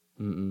in with.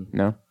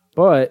 No.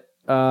 But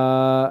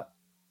I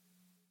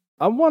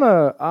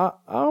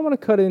wanna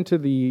cut into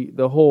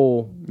the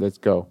whole Let's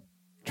go.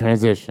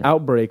 Transition.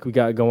 outbreak we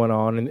got going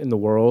on in the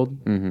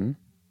world. Mm-hmm.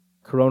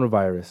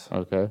 Coronavirus.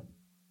 Okay.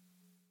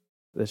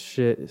 This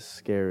shit is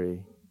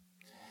scary.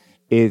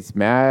 It's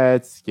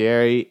mad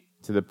scary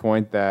to the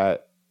point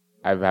that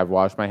I've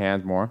washed my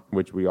hands more,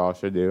 which we all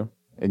should do.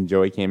 And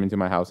Joey came into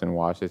my house and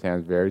washed his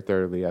hands very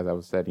thoroughly as I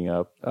was setting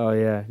up. Oh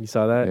yeah, you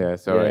saw that? Yeah,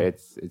 so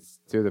it's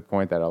to the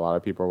point that a lot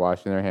of people are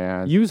washing their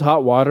hands. Use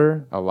hot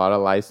water. A lot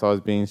of Lysol is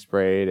being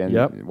sprayed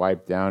and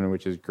wiped down,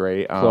 which is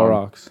great.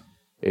 Clorox.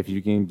 If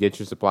you can get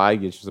your supply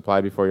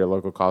before your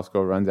local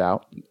Costco runs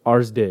out.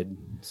 Ours did.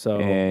 So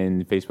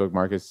And Facebook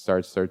Market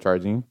starts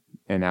surcharging.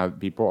 And now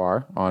people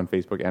are on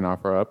Facebook and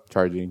OfferUp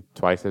charging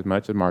twice as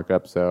much as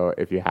markup. So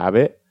if you have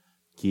it,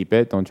 keep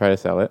it. Don't try to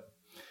sell it.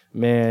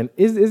 man,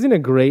 isn't it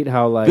great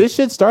how like This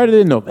shit started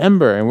in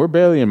November and we're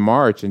barely in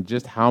March, and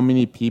just how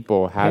many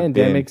people have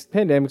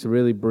pandemics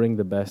really bring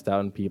the best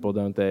out in people,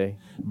 don't they?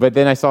 But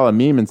then I saw a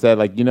meme and said,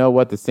 like, you know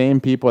what? The same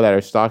people that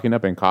are stocking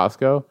up in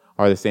Costco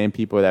are the same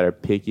people that are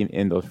picking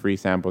in those free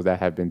samples that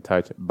have been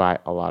touched by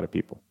a lot of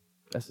people.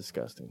 That's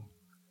disgusting.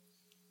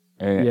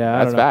 And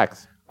Yeah, that's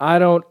facts. I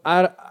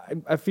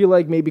feel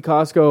like maybe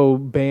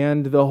Costco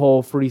banned the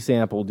whole free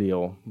sample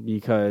deal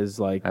because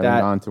like I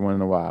haven't gone to one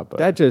in a while,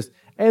 but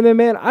and then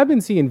man, I've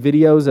been seeing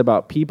videos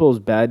about people's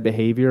bad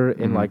behavior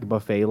in like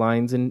buffet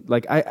lines, and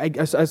like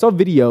I saw a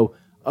video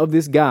of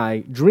this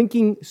guy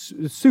drinking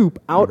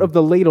soup out of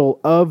the ladle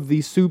of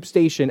the soup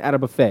station at a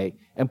buffet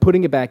and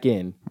putting it back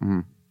in.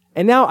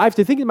 And now I have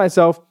to think to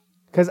myself,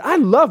 because I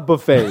love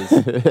buffets,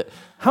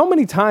 how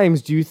many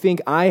times do you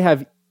think I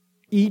have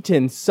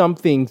eaten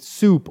something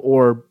soup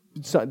or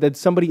that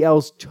somebody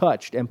else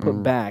touched and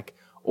put back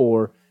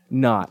or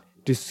not?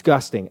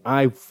 Disgusting.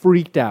 I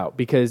freaked out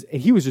because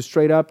he was just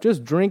straight up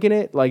just drinking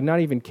it, like not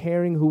even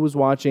caring who was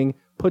watching,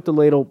 put the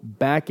ladle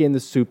back in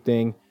the soup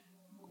thing.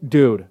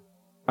 Dude,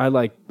 I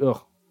like,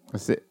 ugh.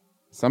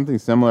 Something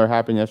similar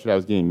happened yesterday. I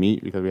was getting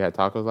meat because we had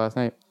tacos last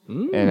night.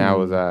 And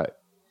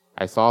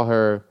I saw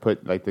her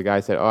put, like, the guy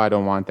said, oh, I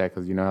don't want that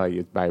because, you know, like,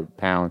 it's by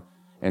pound.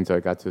 And so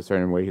it got to a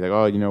certain weight. He's like,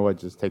 oh, you know what?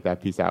 Just take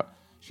that piece out.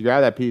 She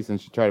grabbed that piece and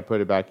she tried to put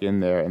it back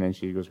in there. And then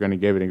she was going to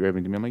give it to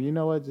me. I'm like, you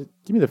know what? Just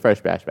give me the fresh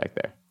batch back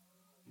there.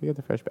 You got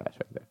the fresh batch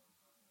right there.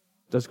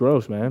 That's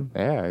gross, man.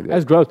 Yeah.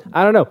 That's gross.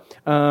 I don't know.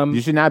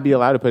 You should not be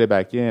allowed to put it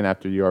back in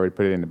after you already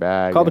put it in the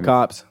bag. Call the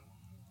cops.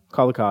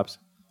 Call the cops.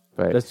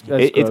 But that's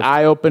it's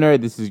eye-opener. I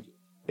don't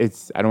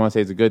want to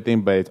say it's a good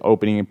thing, but it's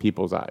opening in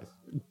people's eyes.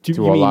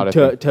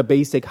 To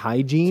basic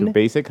hygiene? To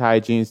basic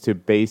hygiene, to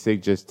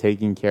basic just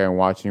taking care and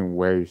watching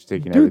where you're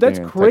sticking Dude,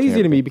 everything. That's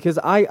crazy to me because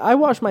I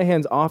wash my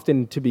hands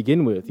often to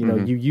begin with. You know,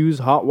 you use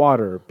hot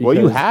water. Because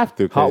well, you have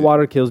to. Hot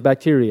water kills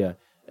bacteria.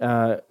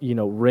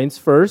 Rinse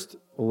first,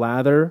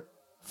 lather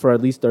for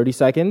at least 30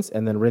 seconds,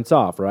 and then rinse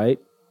off, right?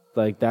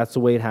 Like, that's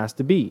the way it has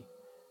to be.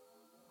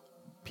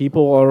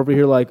 People are over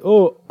here like,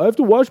 oh, I have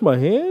to wash my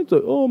hands?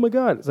 Like, oh, my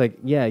God. It's like,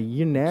 yeah,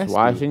 you're nasty. Just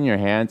washing your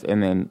hands,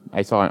 and then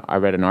I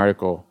read an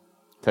article,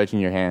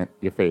 touching your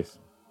face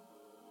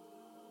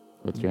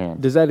with your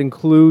hand. Does that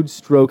include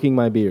stroking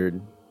my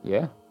beard?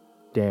 Yeah.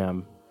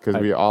 Damn.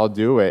 Because we all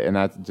do it, and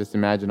that's just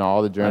imagine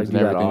all the germs and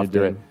everything you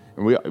do it.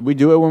 And we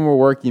do it when we're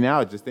working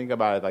out. Just think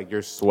about it, like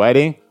you're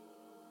sweating,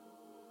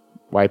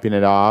 wiping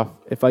it off.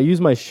 If I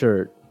use my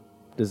shirt,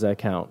 does that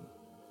count?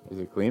 Is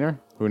it cleaner?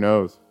 Who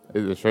knows?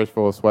 Is the shirt's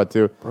full of sweat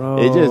too? Bro.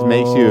 It just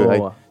makes you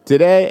like.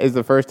 Today is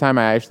the first time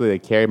I actually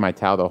carried my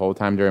towel the whole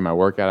time during my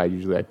workout. I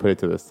usually put it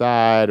to the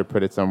side or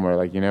put it somewhere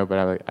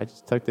but I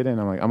just tucked it in.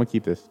 I'm like, I'm gonna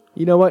keep this.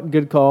 You know what?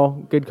 Good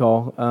call. It's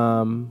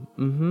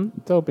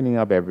opening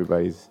up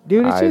everybody's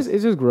eyes.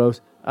 It's just gross.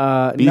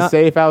 Be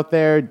safe out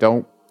there.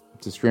 Don't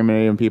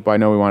discriminate on people. I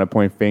know we want to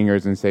point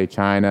fingers and say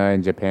China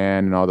and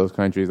Japan and all those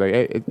countries. Like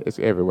it's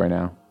everywhere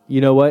now.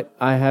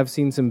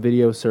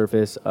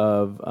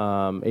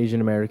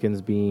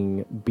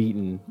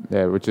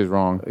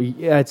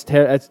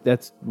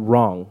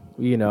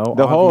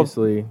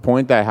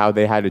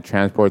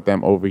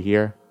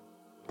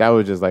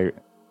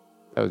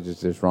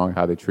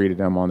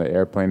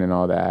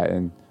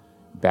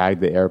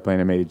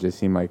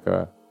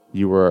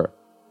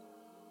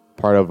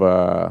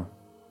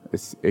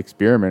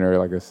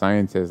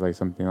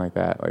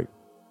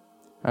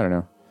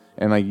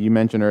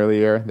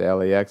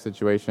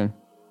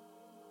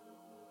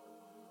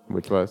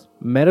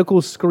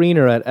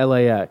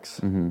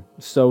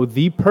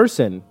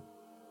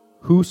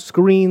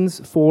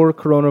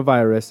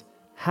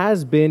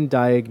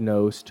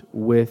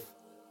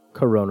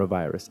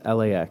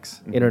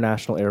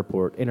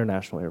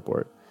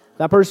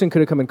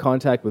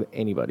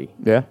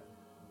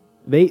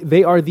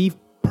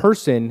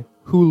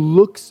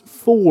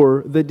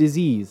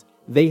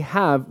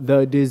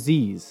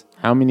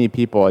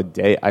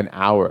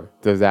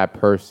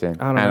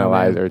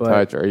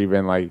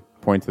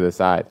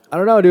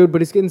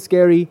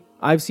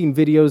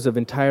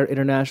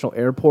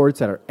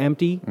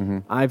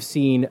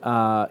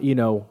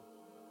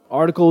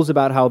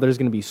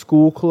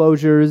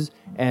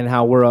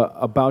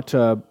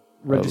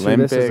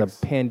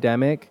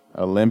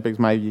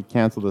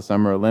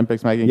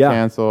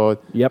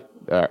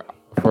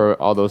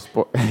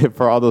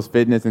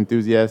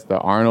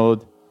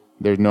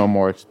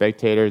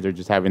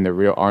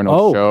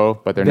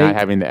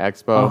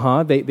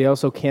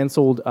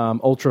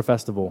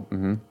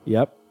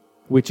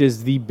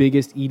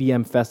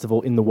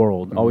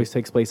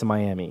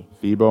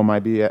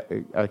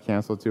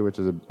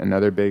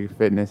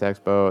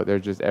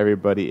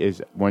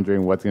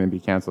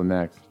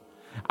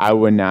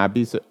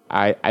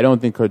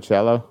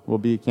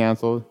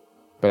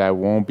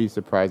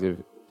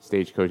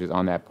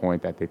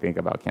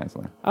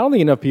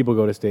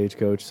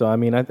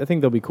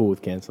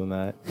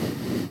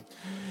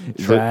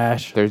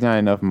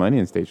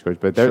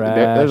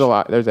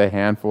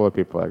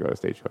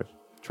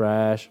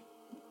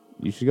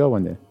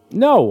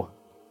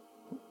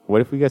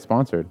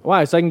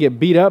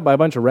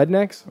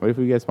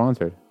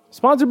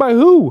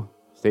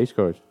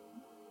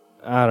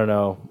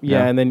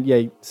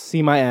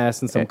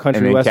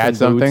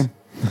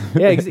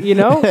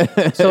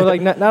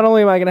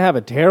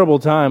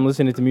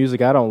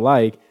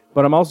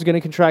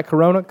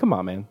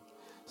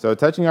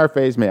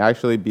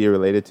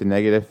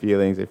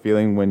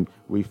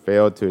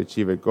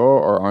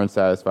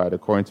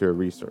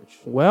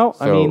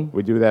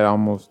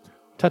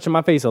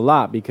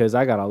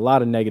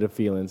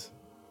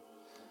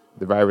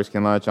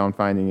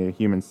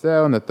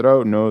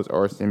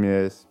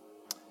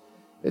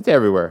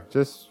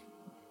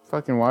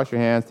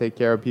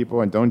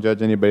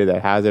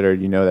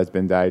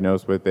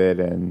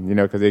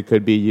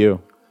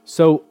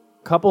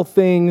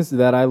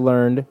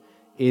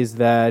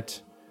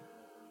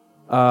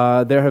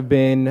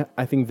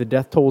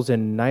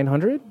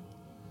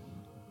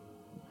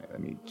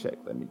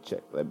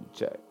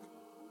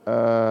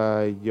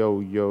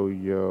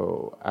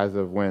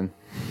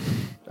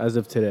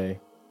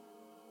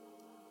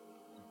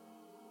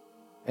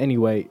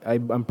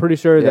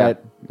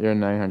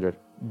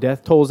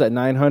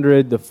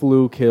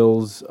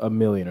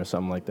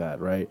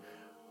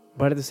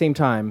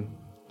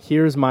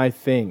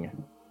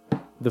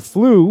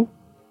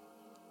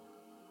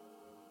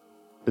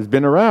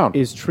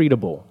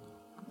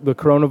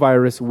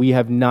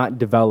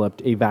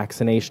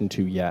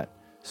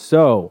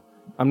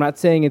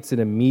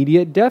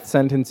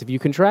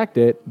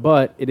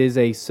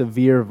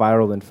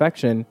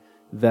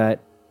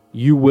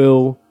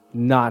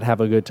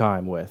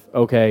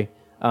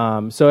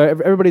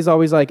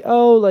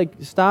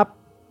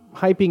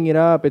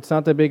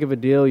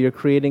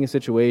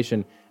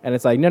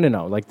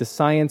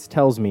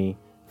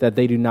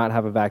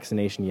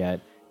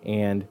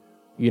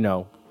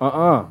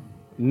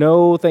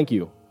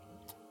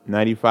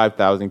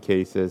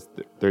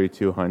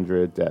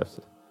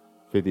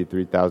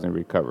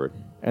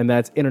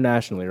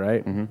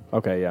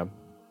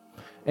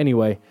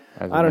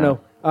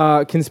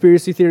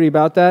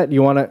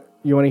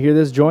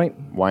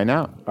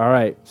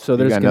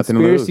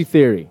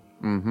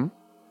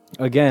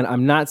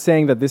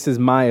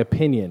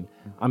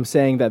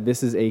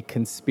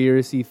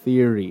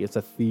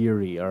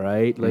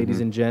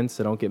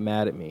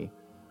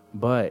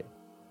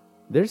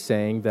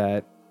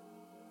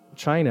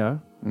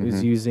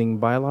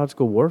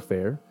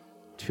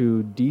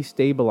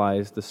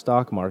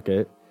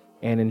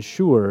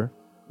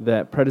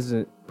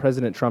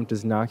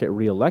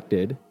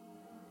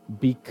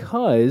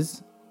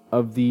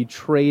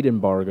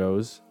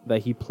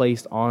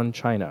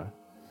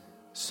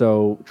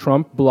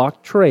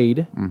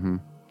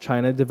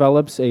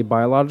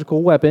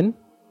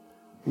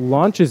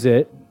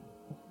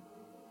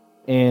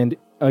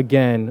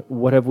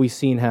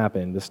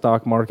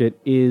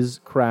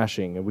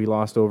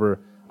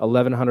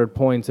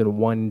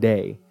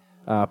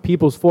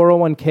 People's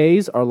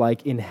 401ks are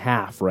like in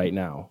half right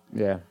now.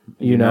 Yeah.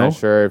 You You're know? not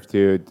sure if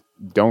to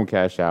don't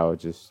cash out,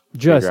 just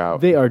figure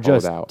out, They are hold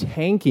just out.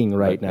 tanking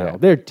right now. Yeah.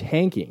 They're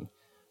tanking,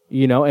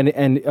 you know,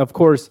 and of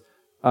course,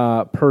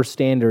 per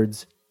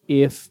standards,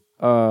 if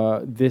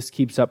this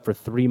keeps up for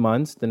 3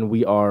 months, then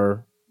we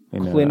are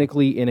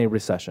clinically in a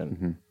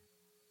recession.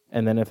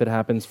 And then if it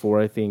happens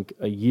for, I think,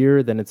 a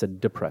year, then it's a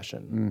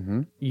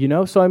depression. You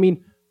know, so I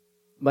mean,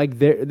 like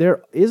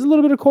there is a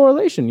little bit of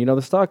correlation. You know,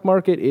 the stock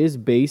market is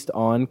based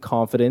on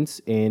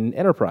confidence in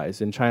enterprise,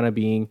 and China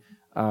being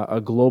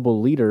a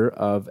global leader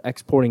of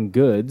exporting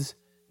goods,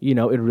 you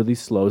know, it really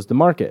slows the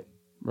market.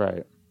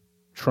 Right.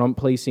 Trump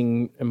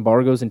placing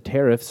embargoes and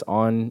tariffs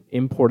on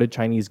imported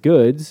Chinese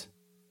goods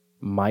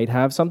might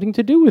have something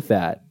to do with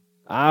that.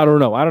 I don't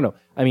know.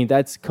 I mean,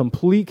 that's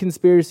complete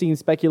conspiracy and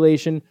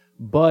speculation,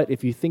 but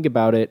if you think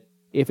about it,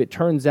 if it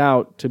turns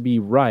out to be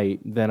right,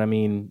 then I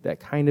mean, that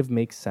kind of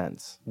makes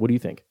sense. What do you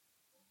think?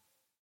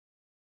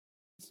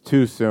 It's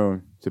too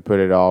soon to put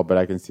it all, but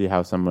I can see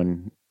how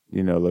someone,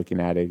 you know,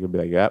 looking at it could be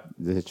like, yep,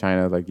 this is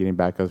China like getting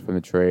back us from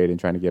the trade and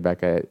trying to get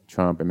back at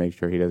Trump and make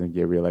sure he doesn't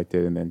get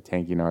reelected and then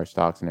tanking our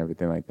stocks and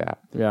everything like that.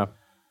 Yeah.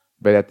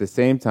 But at the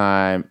same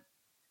time,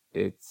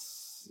 it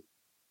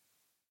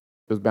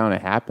was bound to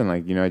happen.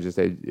 Like, you know, just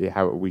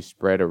how we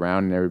spread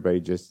around and everybody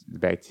just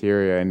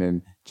bacteria, and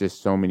then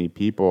just so many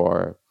people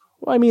are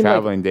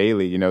traveling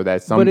daily. You know,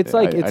 that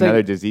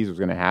another disease was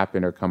going to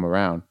happen or come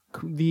around.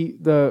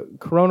 The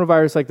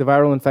coronavirus, like the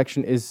viral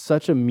infection, is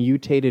such a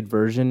mutated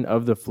version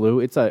of the flu.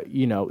 It's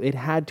it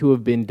had to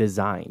have been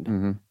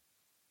designed.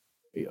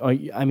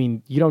 I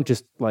mean, you don't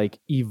just like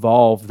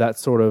evolve that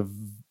sort of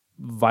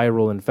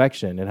viral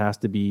infection. It has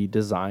to be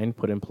designed,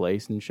 put in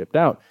place, and shipped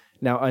out.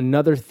 Now,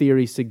 another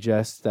theory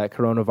suggests that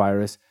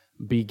coronavirus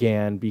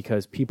began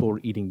because people were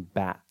eating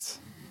bats.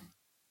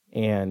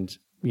 And,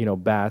 you know,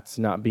 bats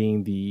not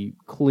being the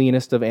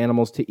cleanest of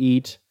animals to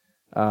eat,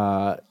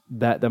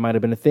 that might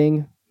have been a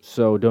thing.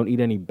 So don't eat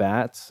any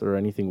bats or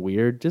anything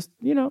weird. Just,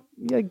 you know,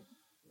 yeah.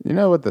 You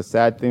know what the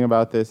sad thing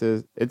about this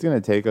is? It's going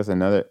to take us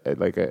another,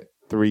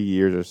 3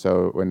 years or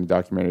so when the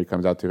documentary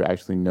comes out to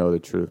actually know the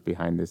truth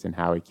behind this and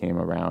how it came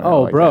around.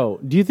 Oh, bro.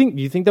 Do you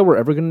think that we're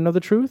ever going to know the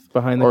truth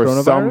behind the coronavirus?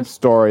 Or some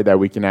story that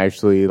we can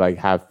actually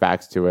have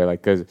facts to it.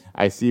 Like, because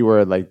I see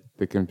where the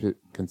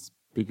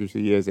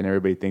conspiracy is and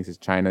everybody thinks it's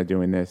China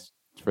doing this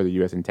for the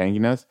U.S. and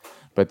tanking us.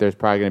 But there's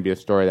probably going to be a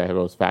story that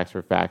goes facts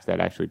for facts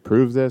that actually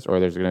proves this, or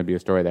there's going to be a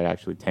story that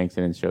actually tanks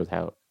it and shows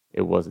how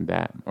it wasn't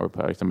that, or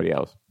probably somebody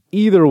else.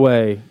 Either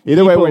way,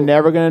 we're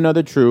never going to know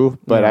the truth.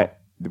 But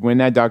when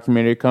that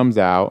documentary comes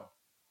out,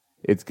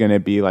 it's going to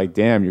be like,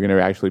 damn, you're going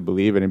to actually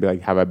believe it and be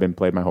like, have I been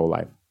played my whole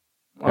life?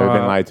 Have I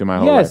been lied to my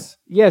whole life?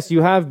 Yes,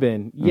 you have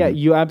been. Yeah,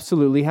 you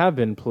absolutely have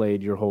been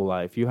played your whole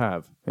life. You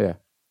have. Yeah.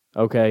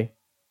 Okay.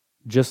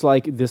 Just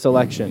like this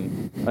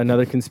election,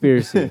 another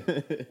conspiracy.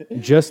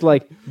 Just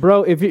like,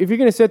 bro, if you're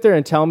going to sit there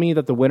and tell me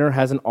that the winner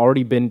hasn't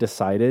already been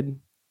decided,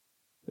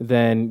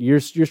 then you're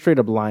straight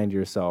up lying to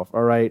yourself,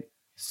 all right?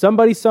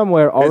 Somebody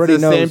somewhere already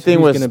knows. It's the same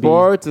thing with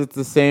sports. It's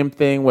the same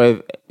thing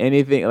with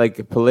anything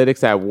like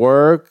politics at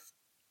work.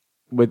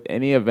 With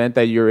any event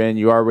that you're in,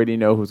 you already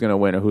know who's going to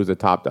win or who's the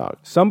top dog.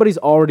 Somebody's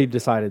already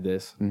decided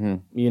this.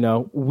 You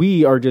know,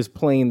 we are just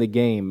playing the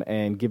game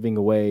and giving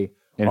away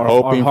and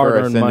hoping for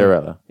a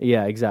Cinderella. Money.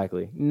 Yeah,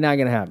 exactly. Not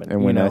going to happen.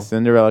 And when that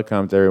Cinderella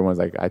comes, everyone's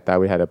like, I thought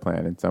we had a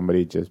plan, and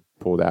somebody just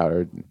pulled out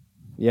or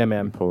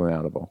pulling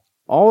out a ball.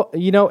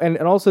 And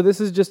also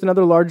this is just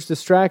another large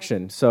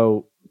distraction.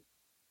 So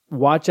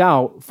watch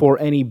out for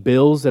any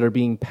bills that are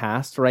being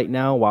passed right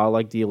now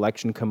while the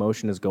election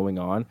commotion is going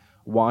on.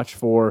 Watch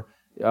for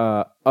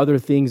other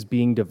things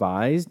being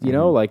devised. You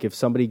know, like if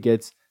somebody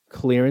gets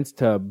clearance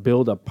to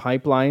build a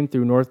pipeline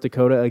through North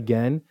Dakota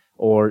again,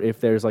 or if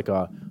there's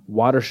a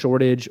water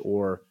shortage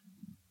or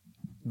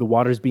the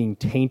water's being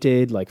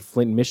tainted, like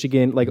Flint,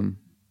 Michigan,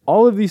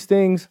 all of these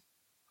things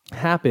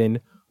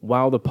happen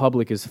while the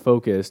public is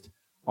focused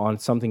on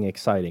something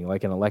exciting,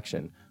 like an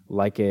election,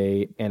 like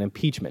an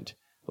impeachment,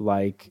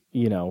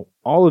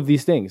 all of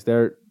these things.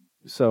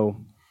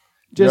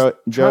 Just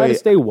try to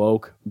stay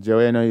woke.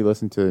 Joey, I know you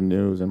listen to the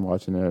news and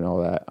watching it and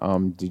all that.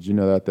 Did you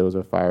know that there was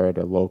a fire at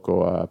a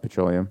local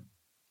petroleum?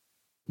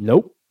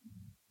 Nope.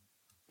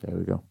 There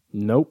we go.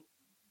 Nope.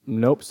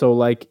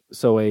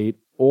 So a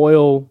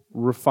oil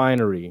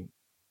refinery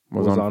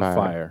was on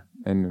fire.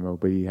 And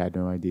nobody had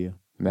no idea.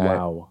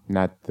 Wow.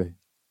 Not the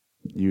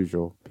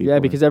usual people. Yeah,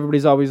 because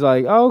everybody's always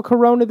like, oh,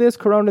 Corona this,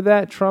 Corona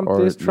that, Trump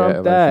this,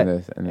 Trump that.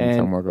 And then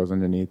somewhere goes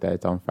underneath that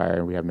it's on fire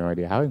and we have no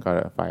idea how it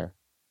caught on fire.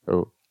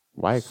 Or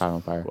why it caught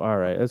on fire. All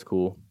right, that's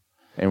cool.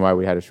 And why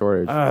we had a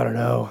shortage. I don't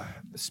know.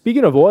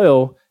 Speaking of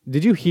oil,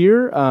 did you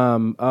hear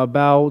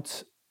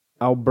about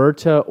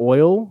Alberta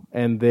Oil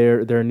and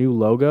their new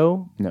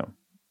logo? No.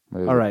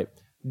 All right.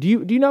 Do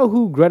you know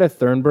who Greta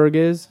Thunberg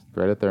is?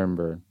 Greta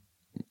Thunberg.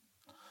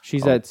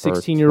 She's that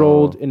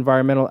 16-year-old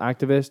environmental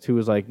activist who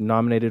was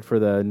nominated for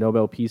the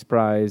Nobel Peace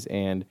Prize,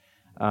 and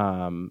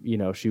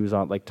she was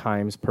on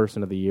Times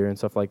Person of the Year and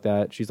stuff like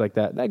that. She's like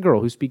that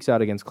girl who speaks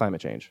out against climate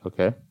change.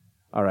 Okay.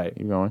 All right.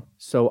 You going?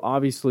 So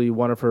obviously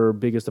one of her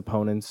biggest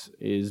opponents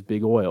is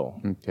Big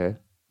Oil. Okay.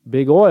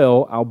 Big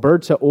Oil,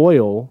 Alberta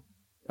Oil,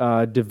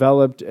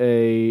 developed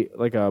a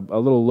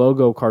little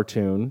logo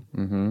cartoon.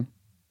 Mm-hmm.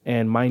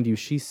 And mind you,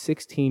 she's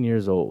 16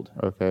 years old.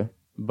 Okay.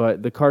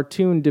 But the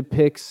cartoon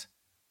depicts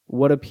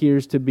what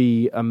appears to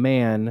be a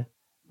man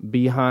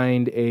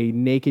behind a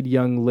naked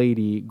young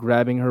lady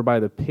grabbing her by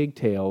the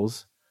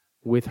pigtails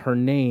with her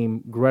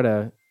name,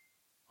 Greta,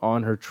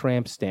 on her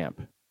tramp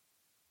stamp.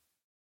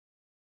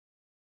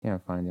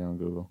 Can't find it on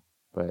Google,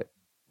 but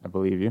I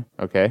believe you.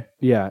 Okay.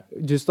 Yeah,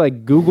 just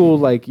like Google,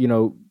 like,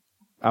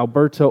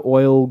 Alberta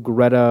Oil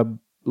Greta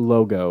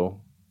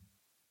logo.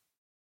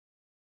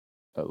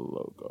 A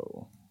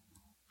logo.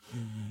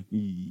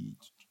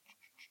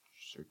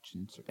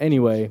 Searching.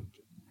 Anyway,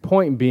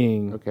 point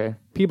being, Okay.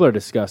 people are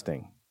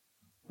disgusting.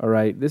 All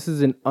right, this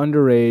is an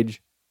underage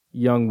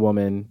young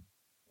woman,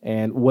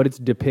 and what it's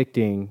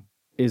depicting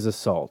is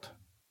assault.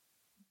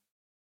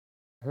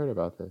 I heard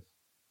about this.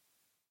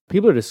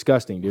 People are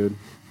disgusting, dude.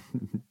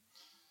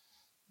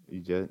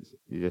 You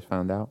just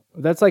found out?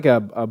 That's like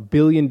a $1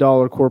 billion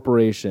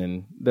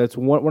corporation that's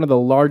one of the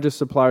largest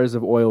suppliers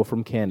of oil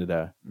from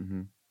Canada.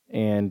 Mm-hmm.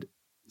 And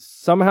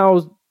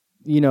somehow,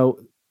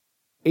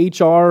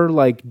 HR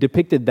like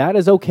depicted that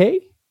as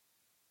okay.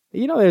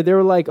 They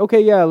were like,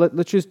 okay, yeah,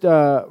 let's just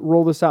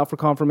roll this out for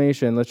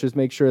confirmation. Let's just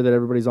make sure that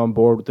everybody's on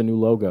board with the new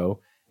logo.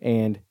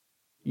 And,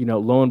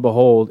 lo and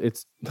behold,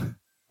 it's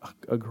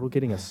a girl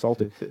getting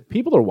assaulted.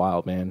 People are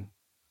wild, man.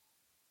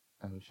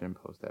 I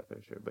shouldn't post that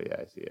picture, but yeah,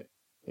 I see it.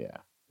 Yeah,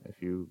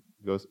 if you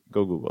go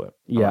Google it.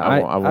 Yeah,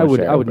 I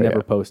would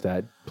never post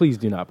that. Please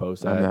do not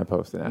post that. I'm not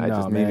posting it. I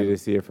just needed to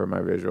see it for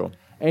my visual.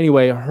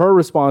 Anyway, her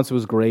response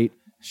was great.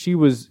 She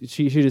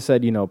just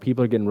said,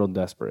 people are getting real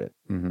desperate,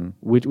 mm-hmm.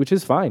 which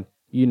is fine.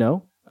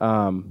 People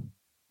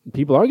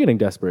are getting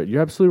desperate.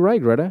 You're absolutely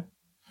right, Greta.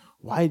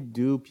 Why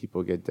do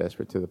people get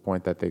desperate to the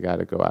point that they got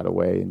to go out of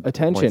way and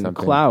attention,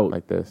 clout,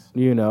 like this?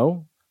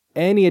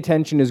 Any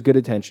attention is good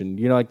attention.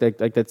 Like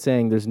that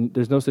saying.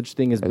 There's no such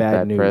thing as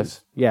bad news.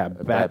 Press? Yeah,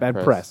 bad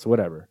press,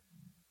 whatever.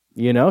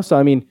 So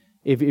I mean,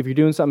 if you're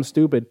doing something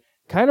stupid,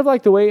 kind of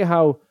like the way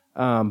how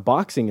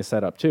boxing is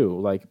set up too,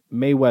 like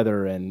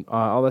Mayweather and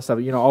all that stuff.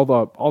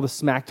 All the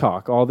smack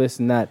talk, all this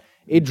and that.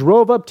 It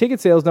drove up ticket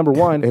sales. Number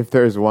one. If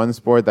there's one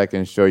sport that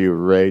can show you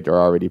rigged or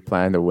already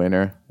planned a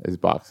winner, is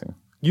boxing.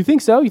 You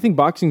think so? You think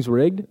boxing's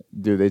rigged?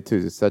 Dude,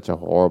 it's such a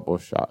horrible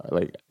shot.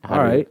 Like, all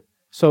right.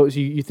 So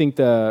you think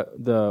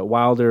the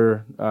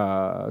Wilder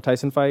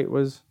Tyson fight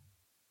was?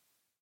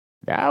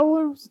 That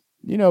was,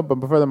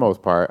 but for the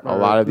most part, a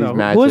lot of these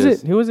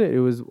matches. Who was it? It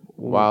was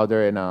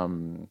Wilder and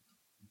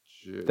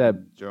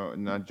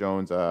not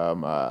Jones.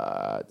 Damn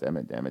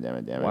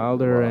it.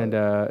 Wilder and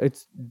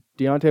it's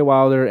Deontay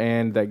Wilder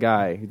and that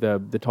guy,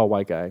 the tall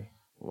white guy.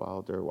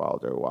 Wilder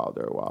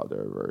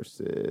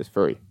versus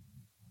Fury.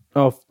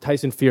 Oh,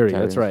 Tyson Fury.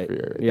 That's right.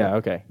 Fury, yeah.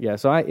 Okay. Yeah.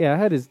 So I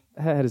had his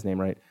name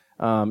right.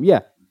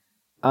 Yeah.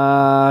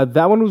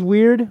 That one was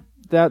weird.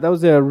 That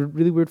was a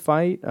really weird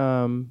fight.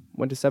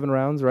 Went to 7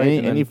 rounds, right?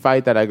 Any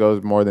fight that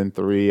goes more than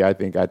 3, I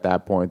think at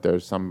that point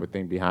there's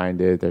something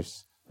behind it.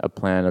 There's a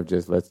plan of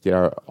just let's get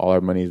all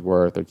our money's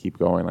worth or keep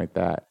going like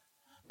that.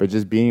 But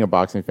just being a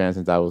boxing fan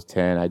since I was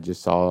 10, I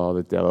just saw all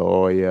the De La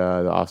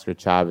Hoya, the Oscar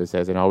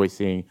Chavez's, and always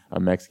seeing a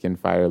Mexican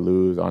fighter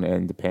lose on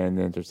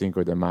Independence or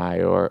Cinco de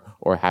Mayo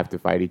or have to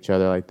fight each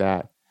other like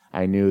that.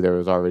 I knew there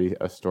was already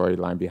a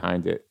storyline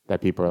behind it that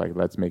people are like,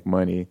 let's make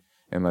money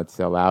and let's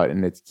sell out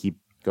and let's keep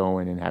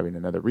going and having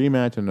another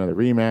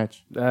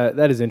rematch.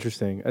 That is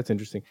interesting. That's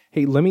interesting.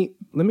 Hey, let me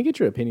get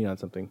your opinion on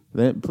something.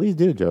 Then please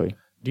do, Joey.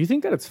 Do you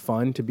think that it's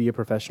fun to be a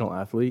professional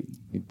athlete?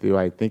 Do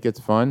I think it's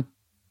fun?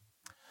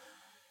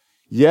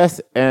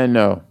 Yes and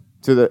no.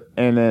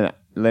 And then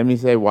let me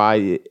say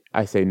why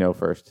I say no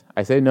first.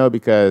 I say no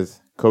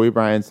because Kobe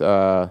Bryant's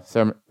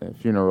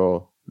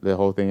funeral, the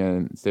whole thing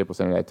in Staples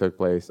Center that took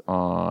place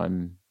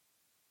on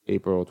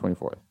April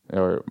 24th.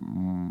 Or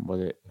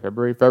was it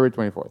February? February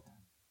 24th.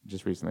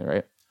 Just recently,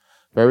 right?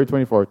 February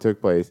 24th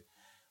took place.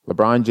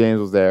 LeBron James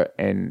was there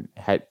and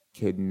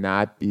could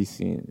not be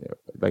seen.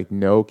 Like,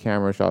 no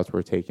camera shots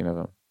were taken of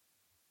him.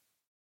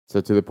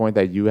 So to the point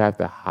that you have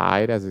to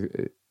hide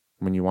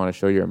when you want to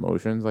show your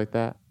emotions like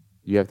that,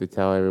 you have to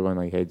tell everyone,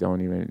 like, hey,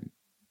 don't even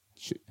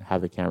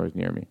have the cameras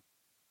near me.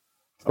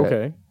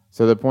 Okay.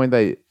 So the point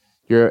that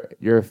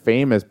you're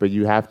famous, but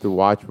you have to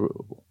watch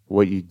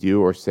what you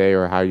do or say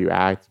or how you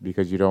act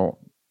because you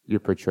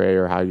portray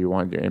or how you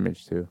want your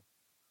image to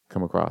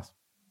come across.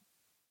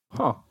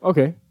 Huh.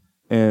 Okay.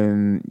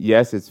 And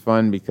yes, it's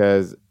fun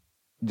because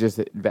just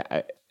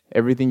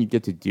everything you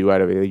get to do out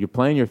of it. You're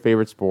playing your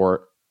favorite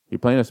sport. You're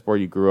playing a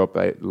sport you grew up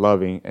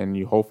loving,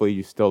 and hopefully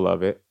you still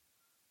love it.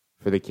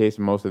 For the case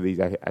of most of these,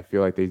 I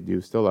feel like they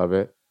do still love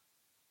it.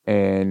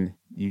 And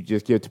you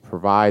just get to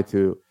provide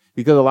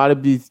because a lot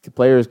of these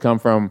players come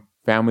from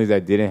families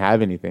that didn't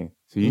have anything.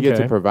 So you get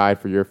to provide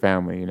for your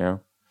family,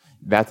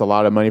 That's a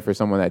lot of money for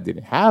someone that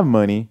didn't have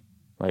money,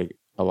 like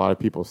a lot of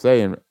people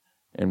say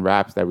in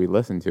raps that we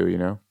listen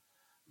to,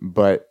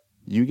 But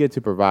you get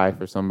to provide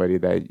for somebody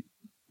that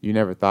you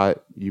never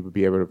thought you would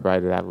be able to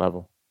provide at that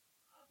level.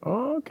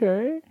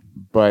 Okay.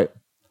 But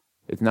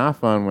it's not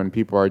fun when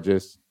people are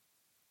just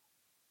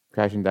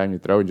crashing down your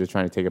throat and just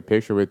trying to take a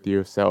picture with you,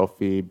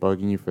 selfie,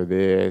 bugging you for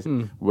this,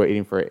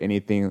 waiting for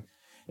anything,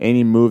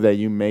 any move that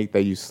you make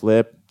that you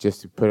slip, just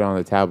to put it on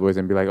the tabloids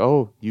and be like,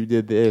 oh, you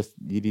did this,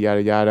 yada,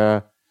 yada,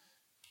 yada.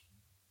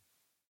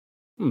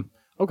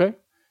 Okay.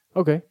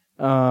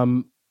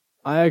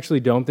 I actually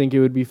don't think it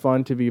would be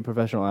fun to be a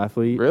professional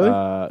athlete. Really?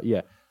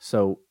 Yeah.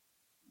 So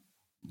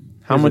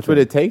how much would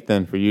it take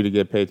then for you to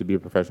get paid to be a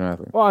professional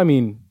athlete? well, I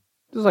mean,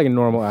 just like a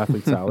normal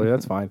athlete salary,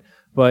 that's fine.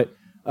 But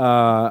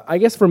I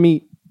guess for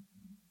me,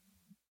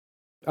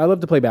 I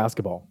love to play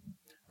basketball,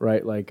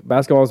 right? Like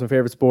basketball is my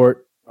favorite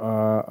sport.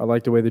 I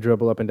like the way they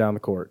dribble up and down the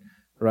court,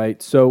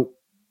 right? So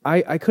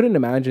I couldn't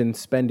imagine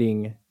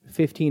spending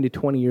 15 to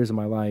 20 years of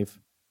my life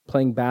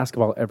playing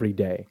basketball every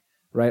day,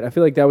 right? I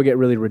feel like that would get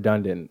really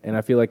redundant, and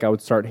I feel like I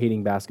would start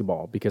hating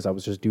basketball because I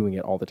was just doing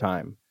it all the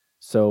time.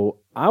 So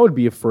I would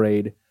be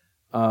afraid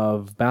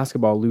of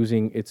basketball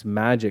losing its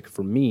magic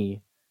for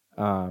me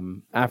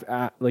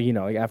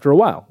after a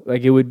while.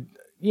 Like it would,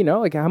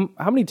 like how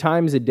many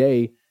times a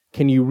day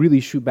can you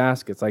really shoot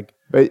baskets? Like,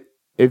 but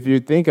if you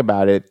think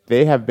about it,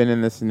 they have been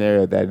in this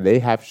scenario that they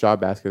have shot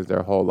baskets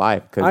their whole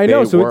life. I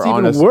know, so it's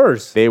even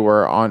worse. They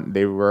were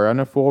on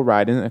a full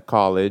ride in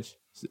college,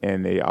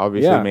 and they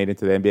obviously made it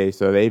to the NBA.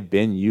 So they've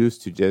been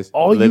used to just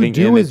living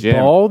in the gym.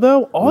 Ball,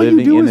 though.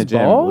 Living in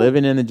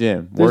the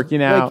gym,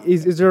 working out.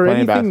 Is there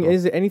anything? Basketball.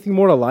 Is there anything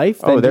more to life?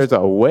 There's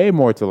a way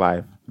more to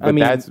life. But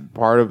that's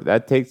part of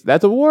that.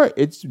 That's a war.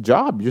 It's a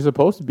job. You're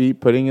supposed to be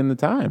putting in the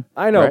time.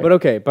 I know, right? But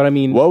okay. But I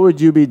mean, what would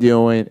you be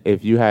doing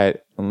if you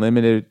had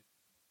unlimited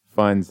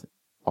funds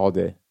all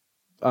day?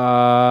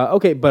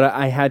 Okay, but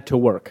I had to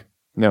work.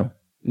 No.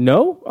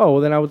 Oh,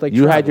 well, then I would like.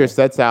 You had your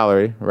set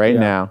salary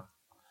now,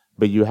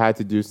 but you had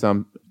to do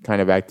some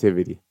kind of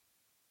activity,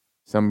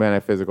 some kind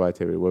of physical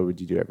activity. What would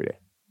you do every day?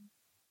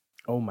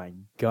 Oh my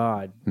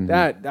God,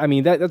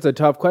 that's a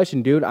tough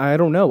question, dude. I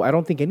don't know. I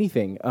don't think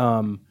anything.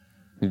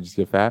 You just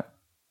get fat?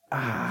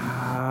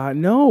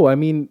 No. I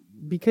mean,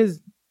 because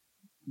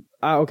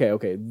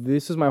okay.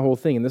 This is my whole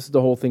thing, and this is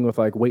the whole thing with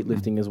like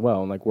weightlifting as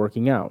well and like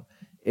working out.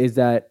 Is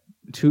that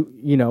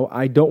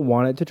I don't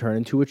want it to turn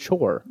into a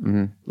chore.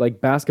 Like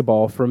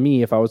basketball for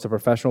me, if I was a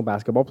professional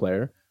basketball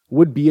player,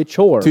 would be a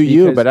chore to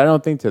you, but I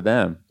don't think to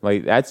them.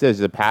 Like that's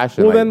just a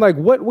passion. Well, then, like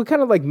what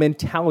kind of like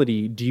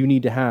mentality do you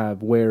need to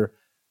have where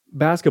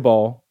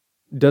basketball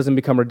doesn't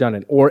become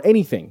redundant or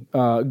anything?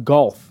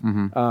 Golf,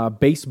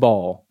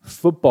 baseball,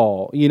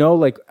 football.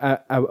 Like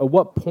at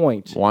what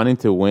point? Wanting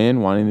to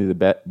win, wanting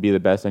to be the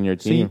best on your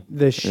team. See,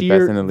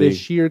 the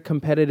sheer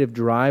competitive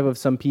drive of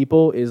some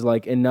people is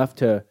like enough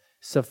to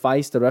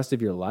suffice the rest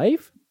of your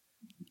life.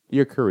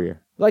 Your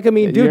career. Like, I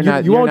mean, dude,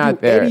 you won't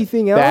do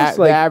anything else.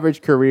 The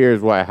average career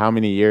is what? How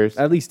many years?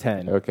 At least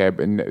 10. Okay,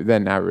 but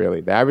then not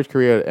really. The average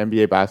career of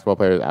NBA basketball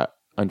players is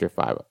under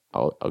 5.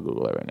 I'll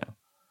Google it right now.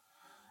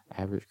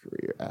 Average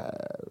career.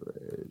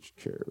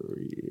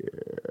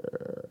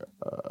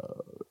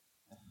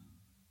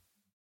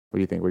 What do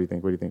you think?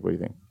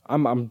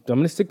 I'm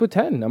gonna stick with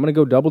 10. I'm gonna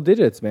go double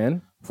digits,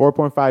 man.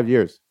 4.5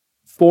 years.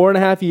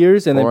 4.5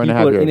 years, and then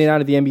people are in and out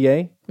of the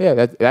NBA. Yeah,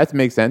 that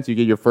makes sense. You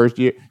get your first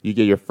year. You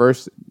get your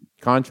first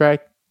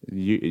contract.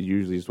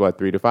 Usually it's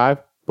 3 to 5.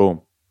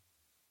 Boom.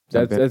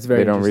 That's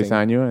very. They don't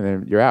re-sign you, and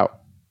then you're out.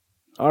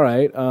 All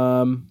right.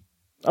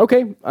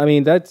 Okay. I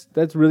mean, that's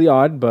really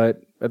odd,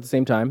 but at the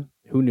same time,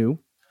 who knew?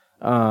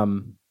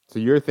 So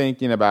you're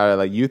thinking about it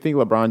like you think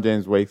LeBron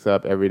James wakes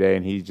up every day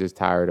and he's just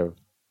tired of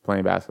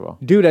playing basketball.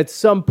 Dude, at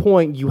some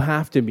point you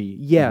have to be.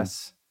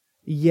 Yes.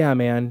 Yeah,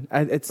 man.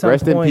 At some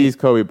point. Rest in peace,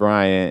 Kobe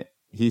Bryant.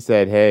 He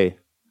said, "Hey,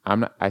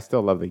 I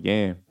still love the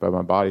game, but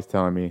my body's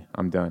telling me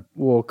I'm done."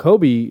 Well,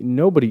 Kobe,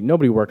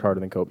 nobody worked harder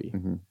than Kobe.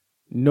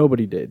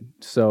 Nobody did.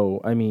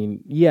 So, I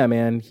mean, yeah,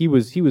 man, he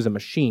was a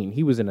machine.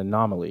 He was an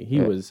anomaly.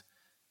 He was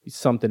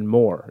something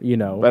more,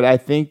 But I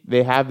think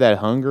they have that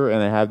hunger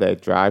and they have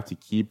that drive to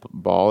keep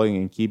balling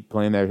and keep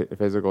playing their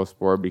physical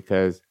sport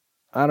because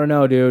I don't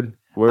know, dude.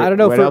 I don't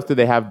know. What else do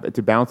they have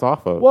to bounce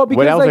off of? Well, because,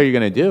 what else are you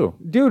gonna do,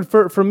 dude?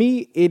 For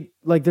me, it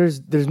like there's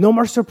no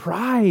more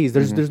surprise.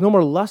 There's no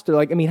more luster.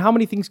 Like, I mean, how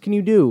many things can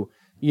you do?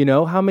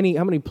 How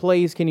many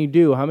plays can you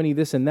do? How many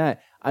this and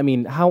that? I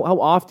mean, how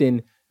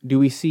often do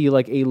we see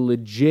like a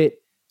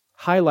legit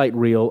highlight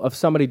reel of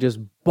somebody just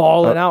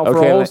balling out for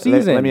a whole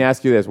season? Let me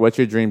ask you this: what's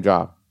your dream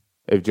job?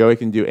 If Joey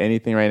can do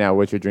anything right now,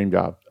 what's your dream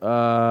job?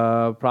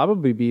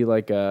 Probably be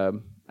like a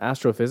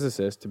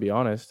astrophysicist, to be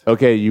honest.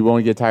 Okay, you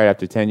won't get tired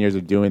after 10 years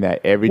of doing that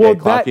every day,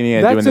 clocking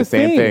in and doing the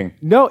same thing.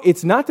 No,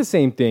 it's not the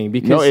same thing.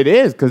 Because no, it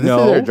is, because this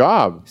is their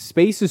job.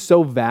 Space is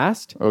so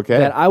vast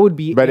that I would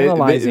be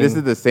analyzing. This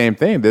is the same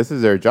thing. This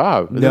is their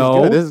job.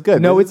 This is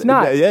good. No, it's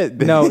not.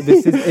 No,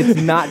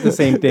 it's not the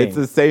same thing. It's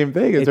the same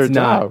thing. It's their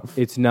job.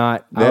 It's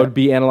not. I would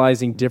be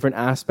analyzing different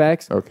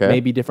aspects,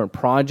 maybe different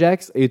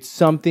projects. It's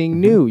something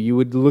new. You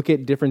would look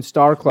at different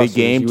star clusters. The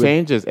game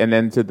changes, and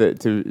then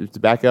to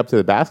back up to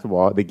the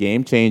basketball, the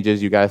game changes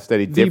changes. You got to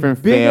study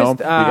different biggest- film.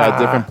 You got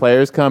different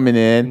players coming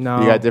in. No.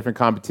 You got different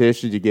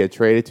competitions. You get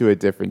traded to a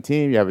different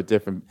team. You have a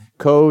different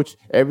coach.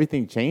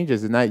 Everything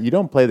changes. And you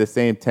don't play the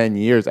same 10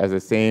 years as the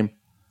same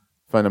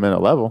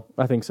fundamental level.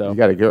 I think so. You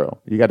got to grow.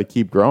 You got to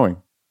keep growing.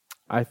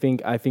 I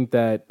think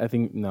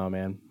no,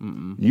 man.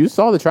 Mm-mm. You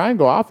saw the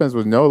triangle offense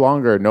was no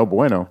longer no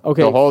bueno.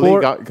 Okay, the whole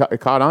league got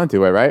caught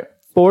onto it, right?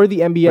 For the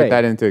NBA. Put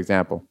that into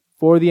example.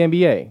 For the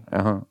NBA.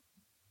 Uh-huh.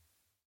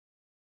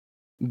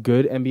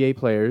 Good NBA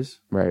players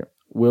Right.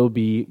 will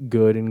be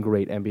good and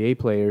great NBA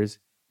players.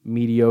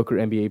 Mediocre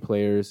NBA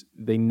players,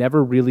 they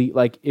never really,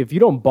 like, if you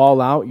don't ball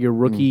out your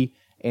rookie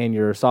and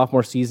your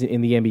sophomore season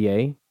in the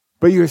NBA.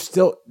 But you're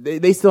still,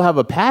 they still have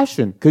a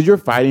passion because you're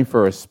fighting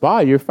for a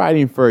spot. You're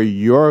fighting for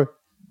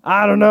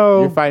I don't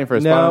know. You're fighting for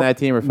a spot on that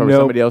team or for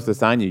somebody else to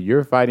sign you.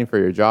 You're fighting for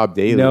your job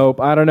daily.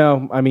 Nope. I don't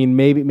know. I mean,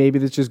 maybe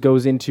this just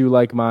goes into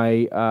like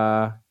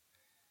my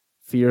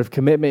fear of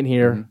commitment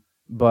here.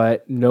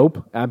 But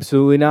nope,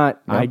 absolutely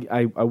not. Nope.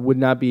 I would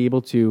not be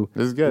able to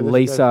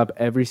lace up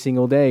every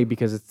single day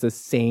because it's the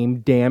same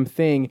damn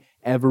thing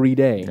every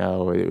day.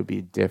 No, it would be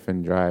a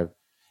different drive.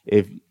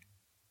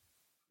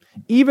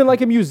 Even like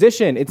a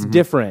musician, it's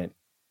different.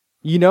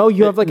 You know,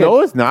 you have like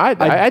it's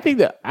not. I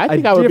think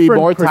I would be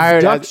more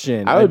tired.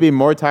 I would be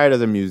more tired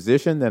as a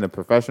musician than a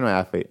professional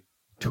athlete.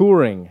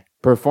 Touring.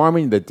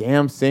 Performing the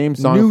damn same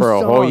song for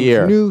a whole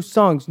year. New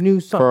songs.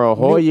 For a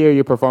whole year,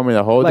 you're performing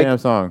the whole damn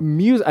song.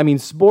 I mean,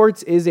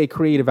 sports is a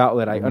creative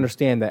outlet. I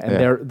understand that.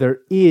 And there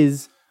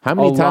is How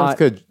many times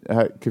could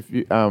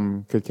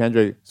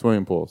Kendrick swim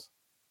in pools?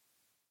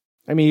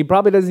 I mean, he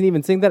probably doesn't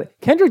even sing that.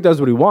 Kendrick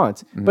does what he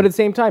wants. But at the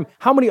same time,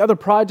 how many other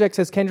projects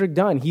has Kendrick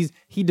done?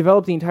 He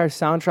developed the entire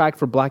soundtrack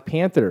for Black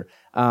Panther.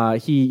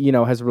 He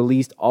has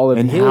released all of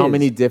his. And how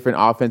many different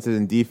offenses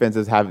and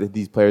defenses have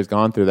these players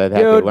gone through that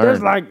have to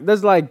learn?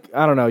 There's like,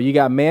 I don't know. You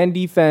got man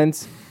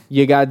defense.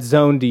 You got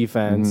zone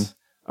defense.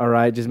 All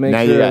right, just make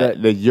sure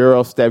that the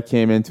Euro step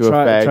came into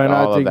effect.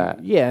 All of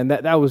that. Yeah, and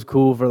that was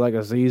cool for like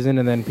a season,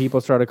 and then people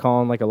started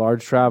calling like a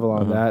large travel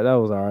on that. That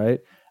was all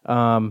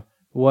right.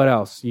 What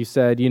else? You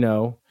said,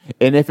 And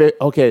if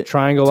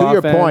triangle to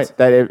offense. your point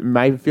that it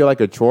might feel like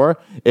a chore.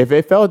 If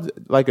it felt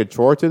like a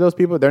chore to those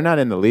people, they're not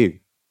in the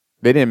league.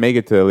 They didn't make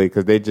it to the league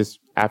because they just,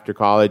 after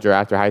college or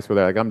after high school,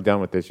 they're like, I'm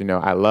done with this.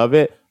 I love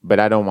it,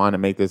 but I don't want to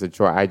make this a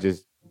chore.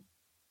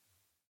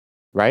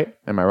 Right?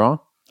 Am I wrong?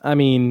 I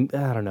mean,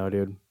 I don't know,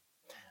 dude.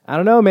 I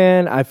don't know,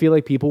 man. I feel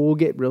like people will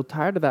get real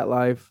tired of that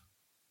life.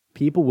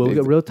 People will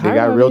get real tired. They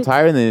got real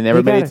tired and they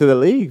never made it to the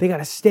league. They got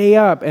to stay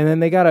up and then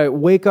they got to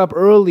wake up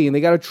early and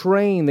they got to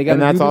train. And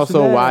that's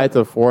also why it's a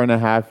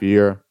 4.5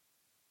 year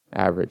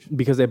average.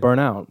 Because they burn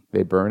out.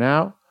 They burn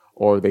out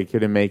or they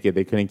couldn't make it.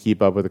 They couldn't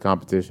keep up with the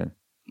competition.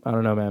 I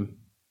don't know, man.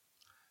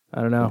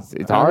 I don't know.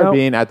 It's hard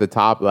being at the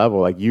top level.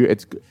 Like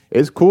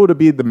it's cool to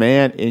be the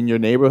man in your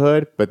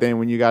neighborhood, but then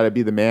when you got to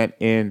be the man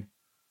in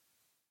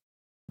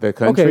the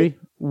country. Okay.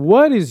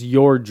 What is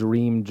your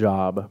dream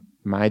job?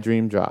 My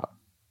dream job.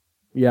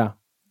 Yeah.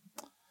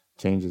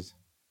 Changes.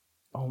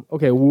 Oh,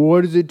 okay.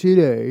 What is it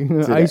today?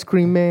 Ice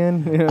cream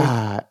man?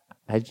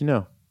 How'd you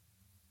know?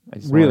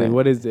 Really?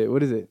 What is it?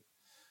 What is it?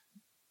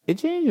 It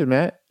changes,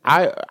 man.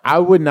 I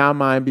would not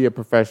mind be a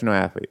professional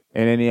athlete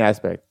in any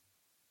aspect.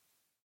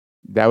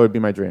 That would be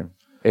my dream.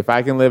 If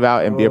I can live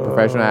out and be a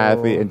professional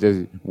athlete and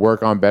just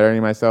work on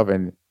bettering myself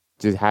and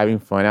just having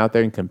fun out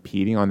there and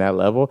competing on that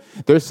level.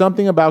 There's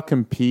something about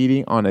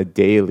competing on a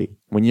daily.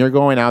 When you're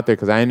going out there,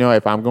 because I know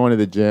if I'm going to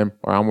the gym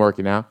or I'm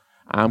working out,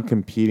 I'm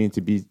competing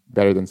to be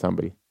better than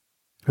somebody.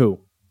 Who?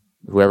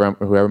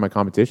 Whoever my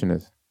competition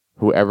is.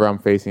 Whoever I'm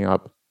facing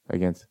up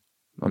against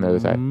on the other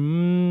side. I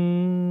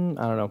don't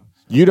know.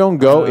 You don't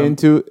go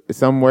into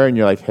somewhere and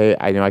you're like, hey,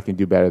 I know I can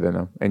do better than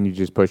them. And you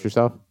just push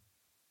yourself.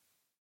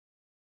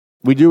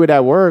 We do it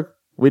at work.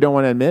 We don't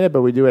want to admit it,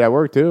 but we do it at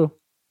work too.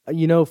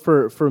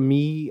 For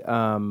me,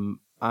 I'm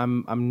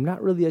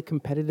not really a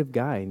competitive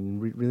guy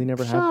and really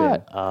never have been.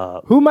 Shut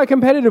up. Who am I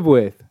competitive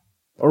with?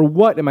 Or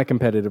what am I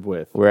competitive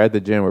with? We're at the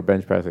gym. We're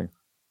bench pressing.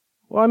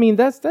 Well, I mean,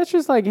 that's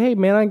just like, hey,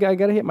 man, I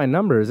got to hit my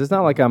numbers. It's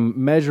not like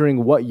I'm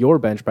measuring what you're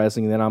bench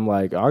pressing, and then I'm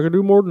like, I could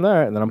do more than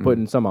that, and then I'm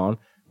putting some on.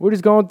 We're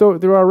just going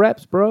through our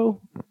reps,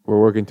 bro. We're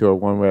working to a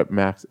 1 rep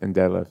max in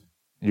deadlift.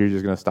 You're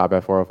just going to stop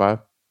at 405?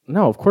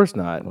 No, of course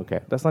not.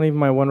 Okay. That's not even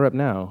my 1 rep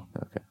now.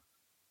 Okay.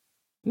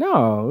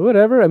 No,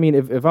 whatever. I mean,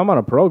 if I'm on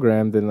a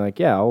program, then like,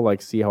 yeah, I'll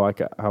like see how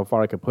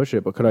far I could push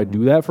it. But could I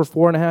do that for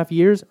 4.5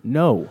 years?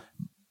 No.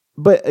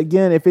 But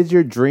again, if it's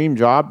your dream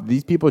job,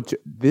 these people,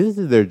 this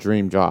is their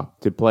dream job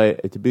to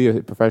be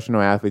a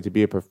professional athlete, to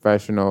be a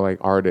professional like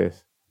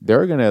artist.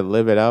 They're gonna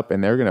live it up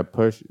and they're gonna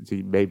push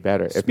to be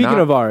better. Speaking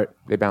of art,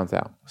 they bounce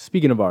out.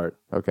 Speaking of art,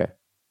 okay.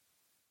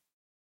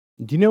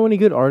 Do you know any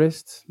good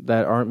artists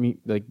that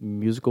aren't like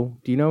musical?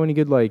 Do you know any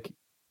good like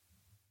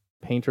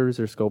painters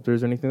or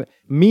sculptors or anything?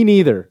 Me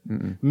neither.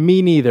 Mm-mm.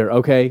 Me neither.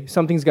 Okay,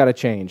 something's got to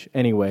change.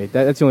 Anyway,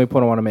 that's the only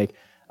point I want to make.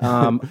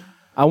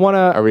 I want to.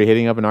 Are we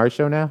hitting up an art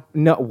show now?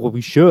 No, well,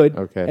 we should.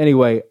 Okay.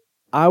 Anyway,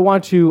 I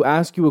want to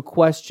ask you a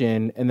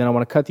question, and then I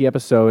want to cut the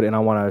episode, and I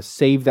want to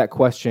save that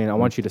question. I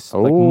want you to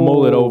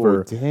mull it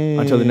over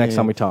until the next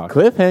time we talk.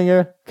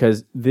 Cliffhanger.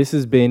 Because this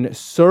has been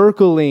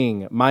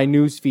circling my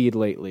news feed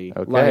lately.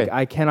 Okay. Like,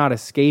 I cannot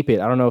escape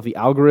it. I don't know if the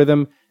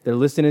algorithm, they're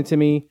listening to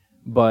me,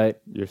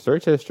 but... Your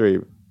search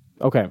history.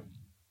 Okay.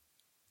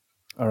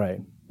 All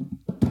right.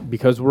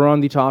 Because we're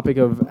on the topic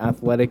of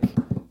athletic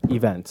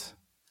events.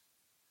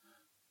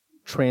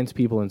 Trans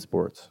people in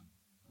sports.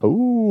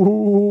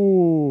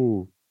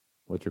 Ooh.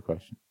 What's your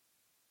question?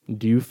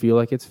 Do you feel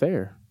like it's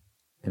fair?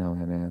 And I'll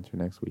have an answer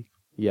next week.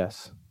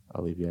 Yes.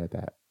 I'll leave you at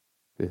that.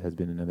 This has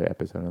been another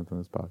episode of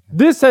this podcast.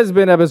 This has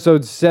been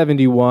episode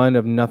 71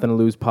 of Nothing to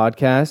Lose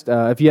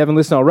podcast. If you haven't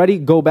listened already,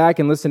 go back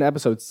and listen to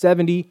episode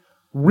 70.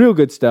 Real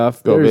good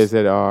stuff.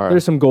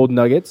 There's some gold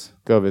nuggets.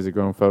 Go visit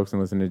Grown Folks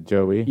and listen to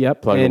Joey.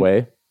 Yep. Plug and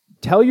away.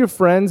 Tell your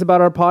friends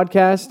about our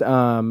podcast.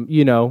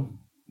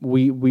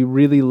 We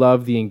really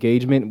love the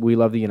engagement. We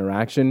love the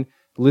interaction.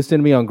 Listen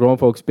to me on Grown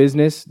Folks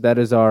Business. That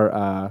is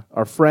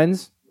our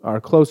friends,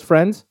 our close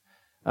friends.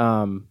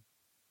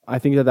 I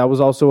think that was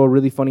also a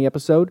really funny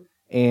episode,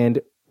 and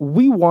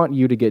we want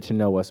you to get to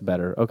know us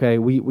better. Okay,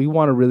 we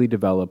want to really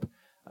develop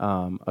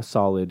a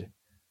solid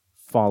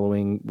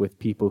following with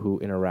people who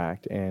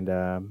interact, and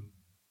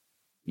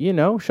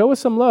show us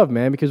some love,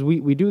 man, because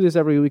we do this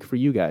every week for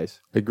you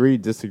guys. Agree,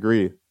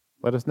 disagree.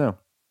 Let us know.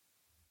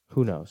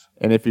 Who knows?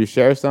 And if you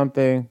share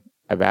something,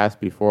 I've asked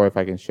before if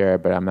I can share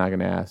it, but I'm not going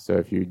to ask. So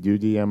if you do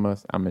DM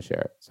us, I'm going to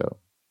share it. So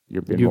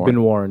you've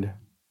been warned.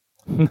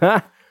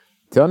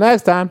 Till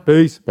next time.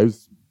 Peace.